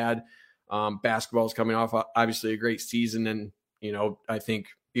ever had. Basketball is coming off obviously a great season, and, I think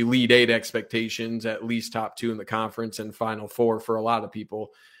Elite Eight expectations, at least top 2 in the conference and Final Four for a lot of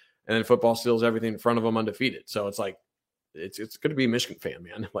people. And then football steals everything in front of them undefeated. So it's like, it's going to be a Michigan fan,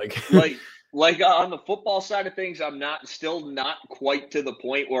 man. Like on the football side of things, I'm still not quite to the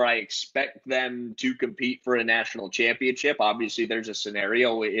point where I expect them to compete for a national championship. Obviously, there's a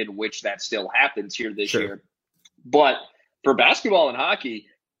scenario in which that still happens here this year. But for basketball and hockey,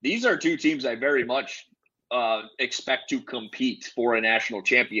 these are two teams I very much expect to compete for a national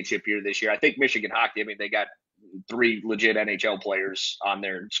championship here this year. I think Michigan hockey, they got 3 legit NHL players on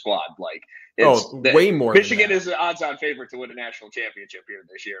their squad. Like, way more. Michigan is an odds-on favorite to win a national championship here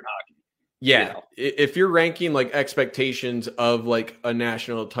this year in hockey. Yeah, if you're ranking like expectations of like a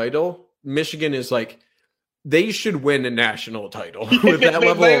national title, Michigan is like, they should win a national title with that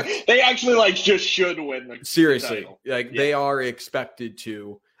level. They actually just should win the seriously. title. They are expected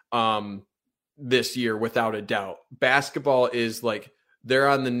to this year without a doubt. Basketball is like, they're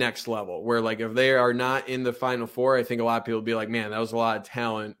on the next level where like if they are not in the Final Four, I think a lot of people will be like, man, that was a lot of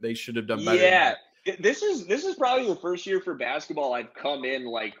talent. They should have done better. Yeah. This is probably the first year for basketball I've come in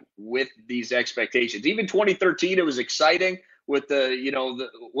like with these expectations. Even 2013, it was exciting with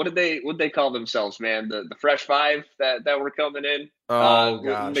what did they call themselves, man? The Fresh Five that were coming in. Oh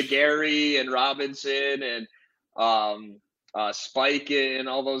gosh. McGarry and Robinson and Spike and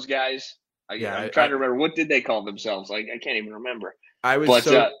all those guys. I'm trying to remember, what did they call themselves? I can't even remember. I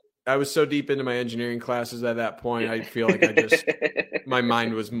was so deep into my engineering classes at that point. I feel like my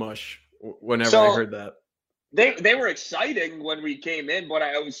mind was mush whenever I heard that. They were exciting when we came in, but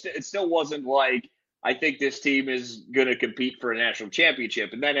it still wasn't like, I think this team is going to compete for a national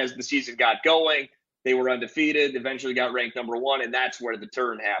championship. And then as the season got going, they were undefeated, eventually got ranked number 1, and that's where the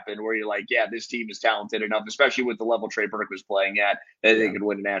turn happened, where you're like, yeah, this team is talented enough, especially with the level Trey Burke was playing at, that they could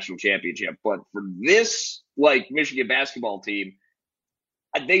win a national championship. But for this, Michigan basketball team,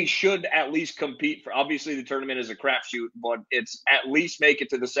 they should at least compete for, obviously the tournament is a crapshoot, but it's at least make it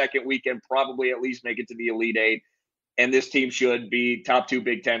to the second weekend, probably at least make it to the Elite Eight. And this team should be top 2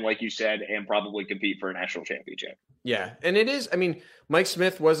 Big Ten, like you said, and probably compete for a national championship. Yeah. And it is, Mike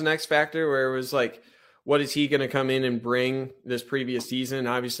Smith was an X factor where it was like, what is he going to come in and bring this previous season?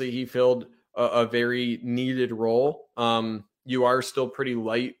 Obviously he filled a very needed role. You are still pretty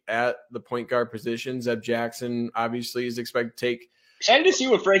light at the point guard position. Zeb Jackson obviously is expected to take. And to see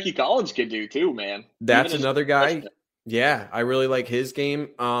what Frankie Collins can do too, man. That's another guy. Yeah, I really like his game.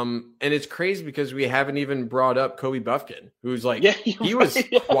 And it's crazy because we haven't even brought up Kobe Buffkin, who's like, he was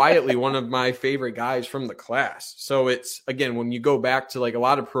quietly one of my favorite guys from the class. So it's, again, when you go back to like a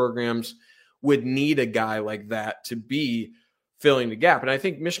lot of programs would need a guy like that to be filling the gap. And I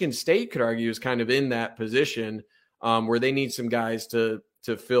think Michigan State could argue is kind of in that position where they need some guys to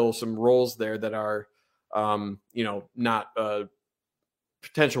fill some roles there that are, not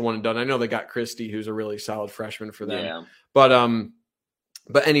potential one and done. I know they got Christie, who's a really solid freshman for them. Yeah.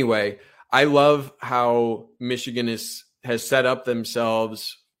 But anyway, I love how Michigan has set up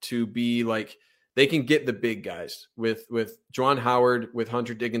themselves to be like, they can get the big guys with Juwan Howard, with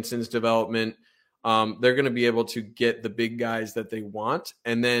Hunter Dickinson's development. They're going to be able to get the big guys that they want.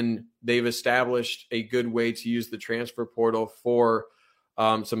 And then they've established a good way to use the transfer portal for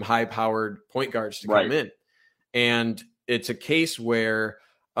some high powered point guards to come in. And it's a case where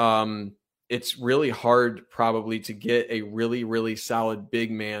it's really hard probably to get a really, really solid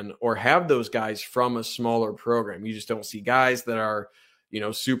big man or have those guys from a smaller program. You just don't see guys that are,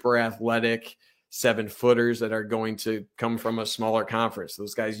 super athletic 7-footers that are going to come from a smaller conference.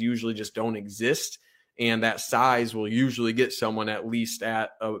 Those guys usually just don't exist. And that size will usually get someone at least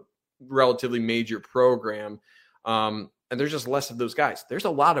at a relatively major program. And there's just less of those guys. There's a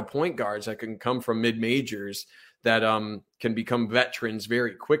lot of point guards that can come from mid-majors that can become veterans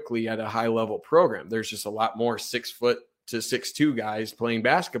very quickly at a high-level program. There's just a lot more 6-foot to 6'2" guys playing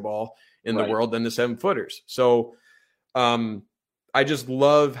basketball in the world than the 7-footers. So I just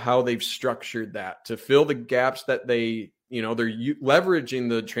love how they've structured that to fill the gaps that they they're leveraging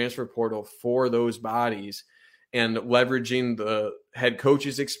the transfer portal for those bodies and leveraging the head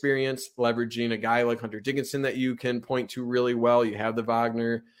coach's experience, leveraging a guy like Hunter Dickinson that you can point to really well. You have the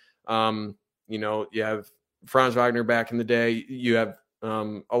Wagner, you have Franz Wagner back in the day. You have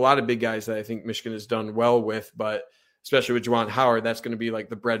a lot of big guys that I think Michigan has done well with, but especially with Juwan Howard, that's going to be like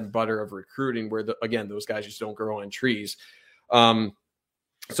the bread and butter of recruiting where, again, those guys just don't grow on trees. So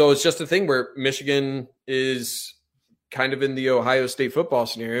it's just a thing where Michigan is kind of in the Ohio State football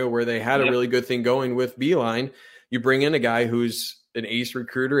scenario where they had a really good thing going with Beeline. You bring in a guy who's an ace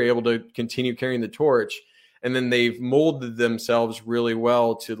recruiter, able to continue carrying the torch, and then they've molded themselves really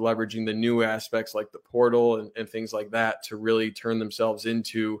well to leveraging the new aspects like the portal and things like that to really turn themselves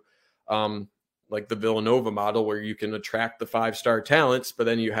into like the Villanova model where you can attract the 5-star talents, but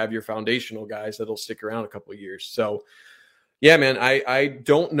then you have your foundational guys that'll stick around a couple of years. So yeah, man, I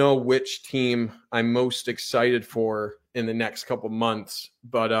don't know which team I'm most excited for in the next couple months,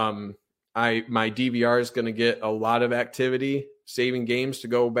 but my DVR is going to get a lot of activity, saving games to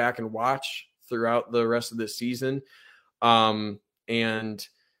go back and watch throughout the rest of the season. And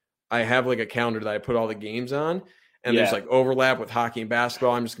I have like a calendar that I put all the games on, and there's like overlap with hockey and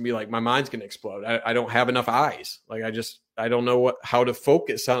basketball. I'm just gonna be like, my mind's going to explode. I don't have enough eyes. Like I don't know how to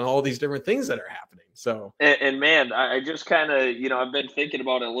focus on all these different things that are happening. So, and man, I just kind of, I've been thinking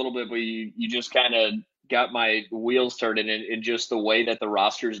about it a little bit, but you just kind of got my wheels turning in just the way that the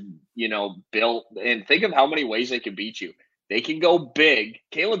roster's, built. And think of how many ways they can beat you. They can go big.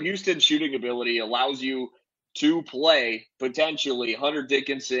 Caleb Houston's shooting ability allows you to play potentially Hunter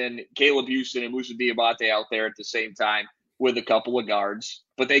Dickinson, Caleb Houston, and Moussa Diabate out there at the same time with a couple of guards.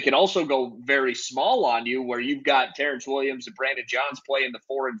 But they can also go very small on you where you've got Terrence Williams and Brandon Johns playing the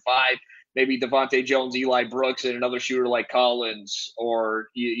 4 and 5. Maybe Devontae Jones, Eli Brooks, and another shooter like Collins or,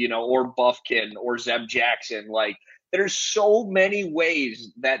 or Buffkin or Zeb Jackson. Like, there's so many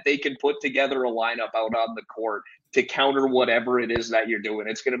ways that they can put together a lineup out on the court to counter whatever it is that you're doing.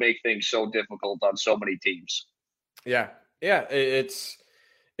 It's going to make things so difficult on so many teams. Yeah. Yeah. It's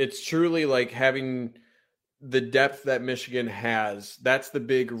truly like having the depth that Michigan has. That's the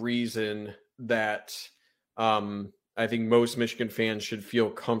big reason that, I think most Michigan fans should feel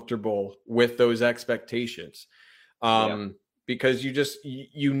comfortable with those expectations because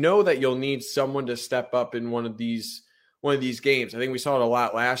you know that you'll need someone to step up in one of these games. I think we saw it a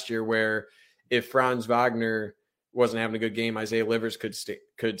lot last year where if Franz Wagner wasn't having a good game, Isaiah Livers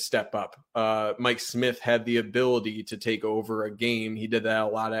could step up. Mike Smith had the ability to take over a game. He did that a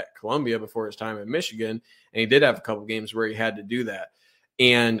lot at Columbia before his time at Michigan, and he did have a couple games where he had to do that.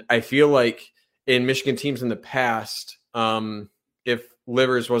 And I feel like in Michigan teams in the past, if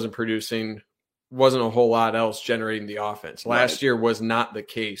Livers wasn't producing, wasn't a whole lot else generating the offense. Last year was not the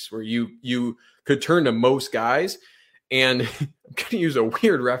case where you could turn to most guys. And I'm going to use a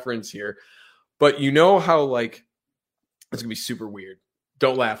weird reference here, but you know how like, it's going to be super weird.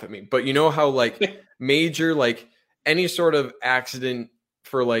 Don't laugh at me. But you know how like major, like any sort of accident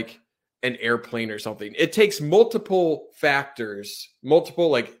for like an airplane or something, it takes multiple factors, multiple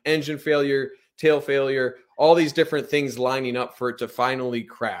like engine failure, tail failure, all these different things lining up for it to finally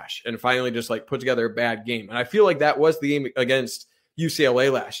crash and finally just like put together a bad game. And I feel like that was the game against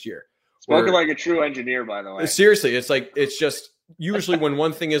UCLA last year. Spoken like a true engineer, by the way. Seriously, it's just usually when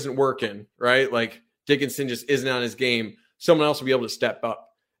one thing isn't working, right? Like Dickinson just isn't on his game, someone else will be able to step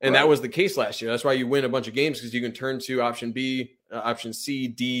up. And that was the case last year. That's why you win a bunch of games, because you can turn to option B, option C,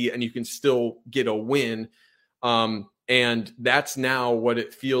 D, and you can still get a win. And that's now what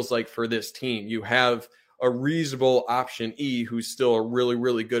it feels like for this team. You have a reasonable option E who's still a really,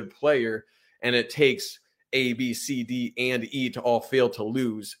 really good player, and it takes A, B, C, D, and E to all fail to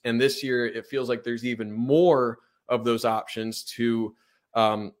lose. And this year, it feels like there's even more of those options to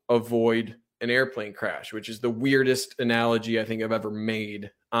avoid an airplane crash, which is the weirdest analogy I think I've ever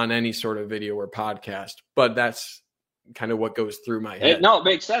made on any sort of video or podcast. But that's kind of what goes through my head. No, it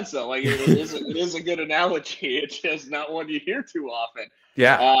makes sense though. Like it is a good analogy. It's just not one you hear too often.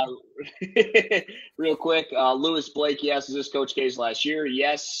 Yeah. Real quick, Lewis Blake, he asked, is this Coach K's last year?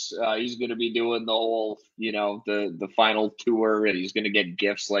 Yes. He's going to be doing the whole, the final tour, and he's going to get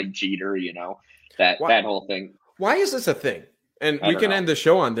gifts like Jeter, that whole thing. Why is this a thing? And we can end the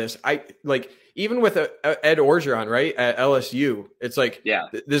show on this. Even with Ed Orgeron, right, at LSU, it's like,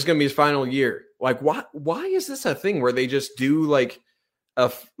 this is going to be his final year. Like, why is this a thing where they just do like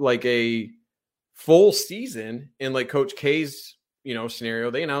a full season in like Coach K's,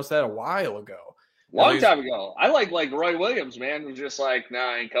 scenario? They announced that a while ago. Long time ago. I like Roy Williams, man, who's just like, nah,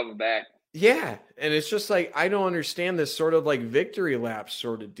 I ain't coming back. Yeah. And it's just like, I don't understand this sort of like victory lap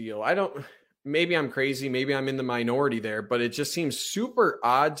sort of deal. maybe I'm crazy, maybe I'm in the minority there, but it just seems super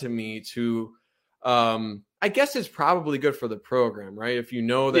odd to me to, I guess it's probably good for the program, right? If you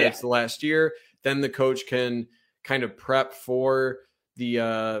know that it's the last year, then the coach can kind of prep for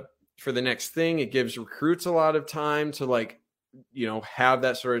the next thing. It gives recruits a lot of time to have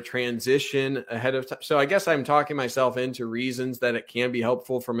that sort of transition ahead of time. So I guess I'm talking myself into reasons that it can be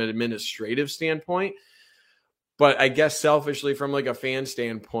helpful from an administrative standpoint. But I guess selfishly from a fan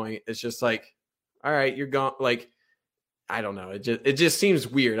standpoint, it's just all right, you're gone. I don't know. It just seems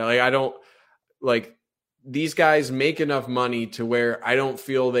weird. I don't these guys make enough money to where I don't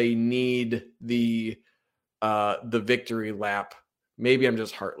feel they need the victory lap. Maybe I'm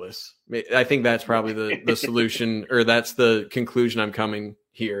just heartless. I think that's probably the solution, or that's the conclusion I'm coming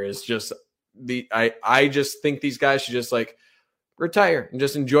here, is just I just think these guys should just retire and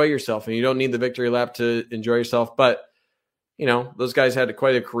just enjoy yourself, and you don't need the victory lap to enjoy yourself. But those guys had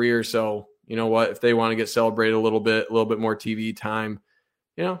quite a career, so you know what, if they want to get celebrated a little bit more TV time,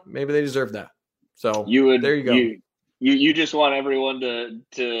 maybe they deserve that. So there you go. You just want everyone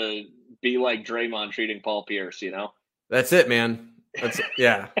to be like Draymond treating Paul Pierce, That's it, man. That's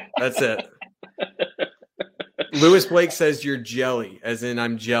it. Lewis Blake says you're jelly, as in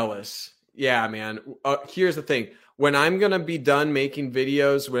I'm jealous. Yeah, man. Here's the thing. When I'm going to be done making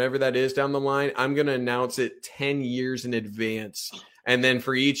videos, whatever that is down the line, I'm going to announce it 10 years in advance. And then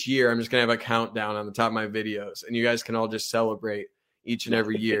for each year, I'm just going to have a countdown on the top of my videos. And you guys can all just celebrate each and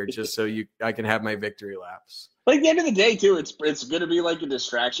every year just so I can have my victory laps. But at the end of the day, too, it's going to be like a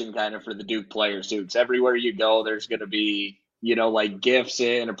distraction kind of for the Duke players, too. It's everywhere you go, there's going to be, gifts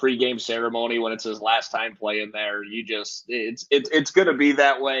and a pregame ceremony when it's his last time playing there. It's going to be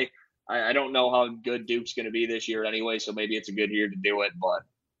that way. I don't know how good Duke's going to be this year anyway, so maybe it's a good year to do it. But,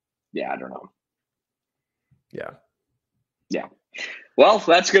 yeah, I don't know. Yeah. Well,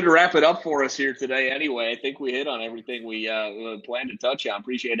 that's going to wrap it up for us here today anyway. I think we hit on everything we planned to touch on.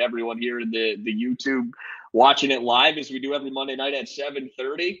 Appreciate everyone here in the YouTube watching it live, as we do every Monday night at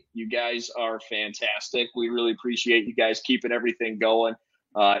 7:30. You guys are fantastic. We really appreciate you guys keeping everything going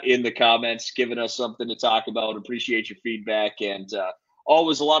in the comments, giving us something to talk about. Appreciate your feedback, and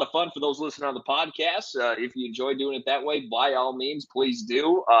always a lot of fun for those listening on the podcast. If you enjoy doing it that way, by all means, please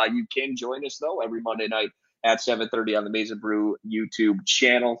do. You can join us, though, every Monday night at 7:30 on the Maize n Brew YouTube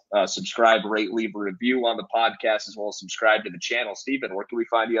channel. Subscribe, rate, leave a review on the podcast, as well as subscribe to the channel. Steven, where can we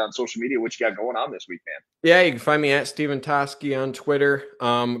find you on social media? What you got going on this week, man? Yeah, you can find me at Steven Toski on Twitter.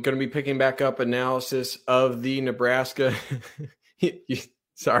 Going to be picking back up analysis of the Nebraska.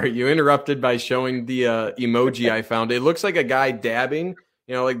 Sorry, you interrupted by showing the emoji I found. It looks like a guy dabbing,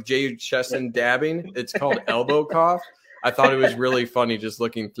 like J.U. Chesson dabbing. It's called elbow cough. I thought it was really funny just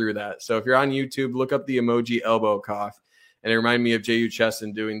looking through that. So if you're on YouTube, look up the emoji elbow cough, and it reminded me of J.U.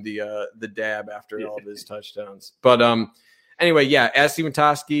 Chesson doing the dab after all of his touchdowns. But anyway, yeah, at Steven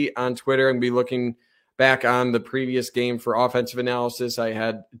Toski on Twitter. I'm going to be looking back on the previous game for offensive analysis. I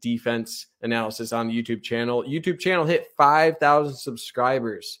had defense analysis on the YouTube channel. YouTube channel hit 5,000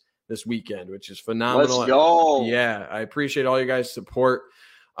 subscribers this weekend, which is phenomenal. Let's go. Yeah, I appreciate all you guys' support.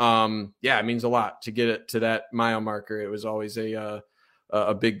 It means a lot to get it to that mile marker. It was always a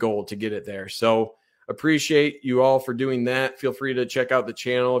big goal to get it there. So appreciate you all for doing that. Feel free to check out the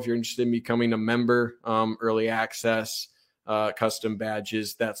channel if you're interested in becoming a member, early access, custom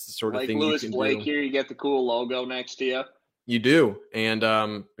badges. That's the sort of thing Lewis you can Blake do. Here, you get the cool logo next to you. You do. And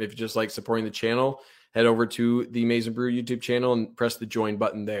if you just like supporting the channel, head over to the Maize n Brew YouTube channel and press the join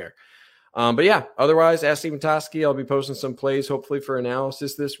button there. But yeah, otherwise, ask Steven Toski. I'll be posting some plays, hopefully, for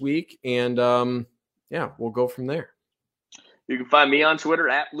analysis this week. And we'll go from there. You can find me on Twitter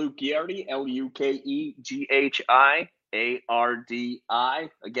at Luke Ghiardi, LUKEGHIARDI.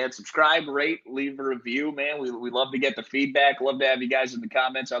 Again, subscribe, rate, leave a review, man. We love to get the feedback. Love to have you guys in the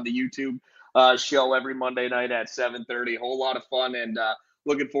comments on the YouTube show every Monday night at 7:30. A whole lot of fun, and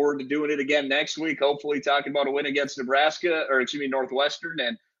looking forward to doing it again next week. Hopefully talking about a win against Northwestern,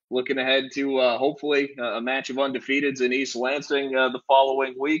 and looking ahead to hopefully a match of undefeateds in East Lansing the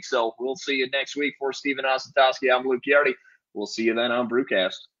following week. So we'll see you next week. For Steven Osentoski, I'm Luke Ghiardi. We'll see you then on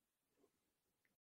Brewcast.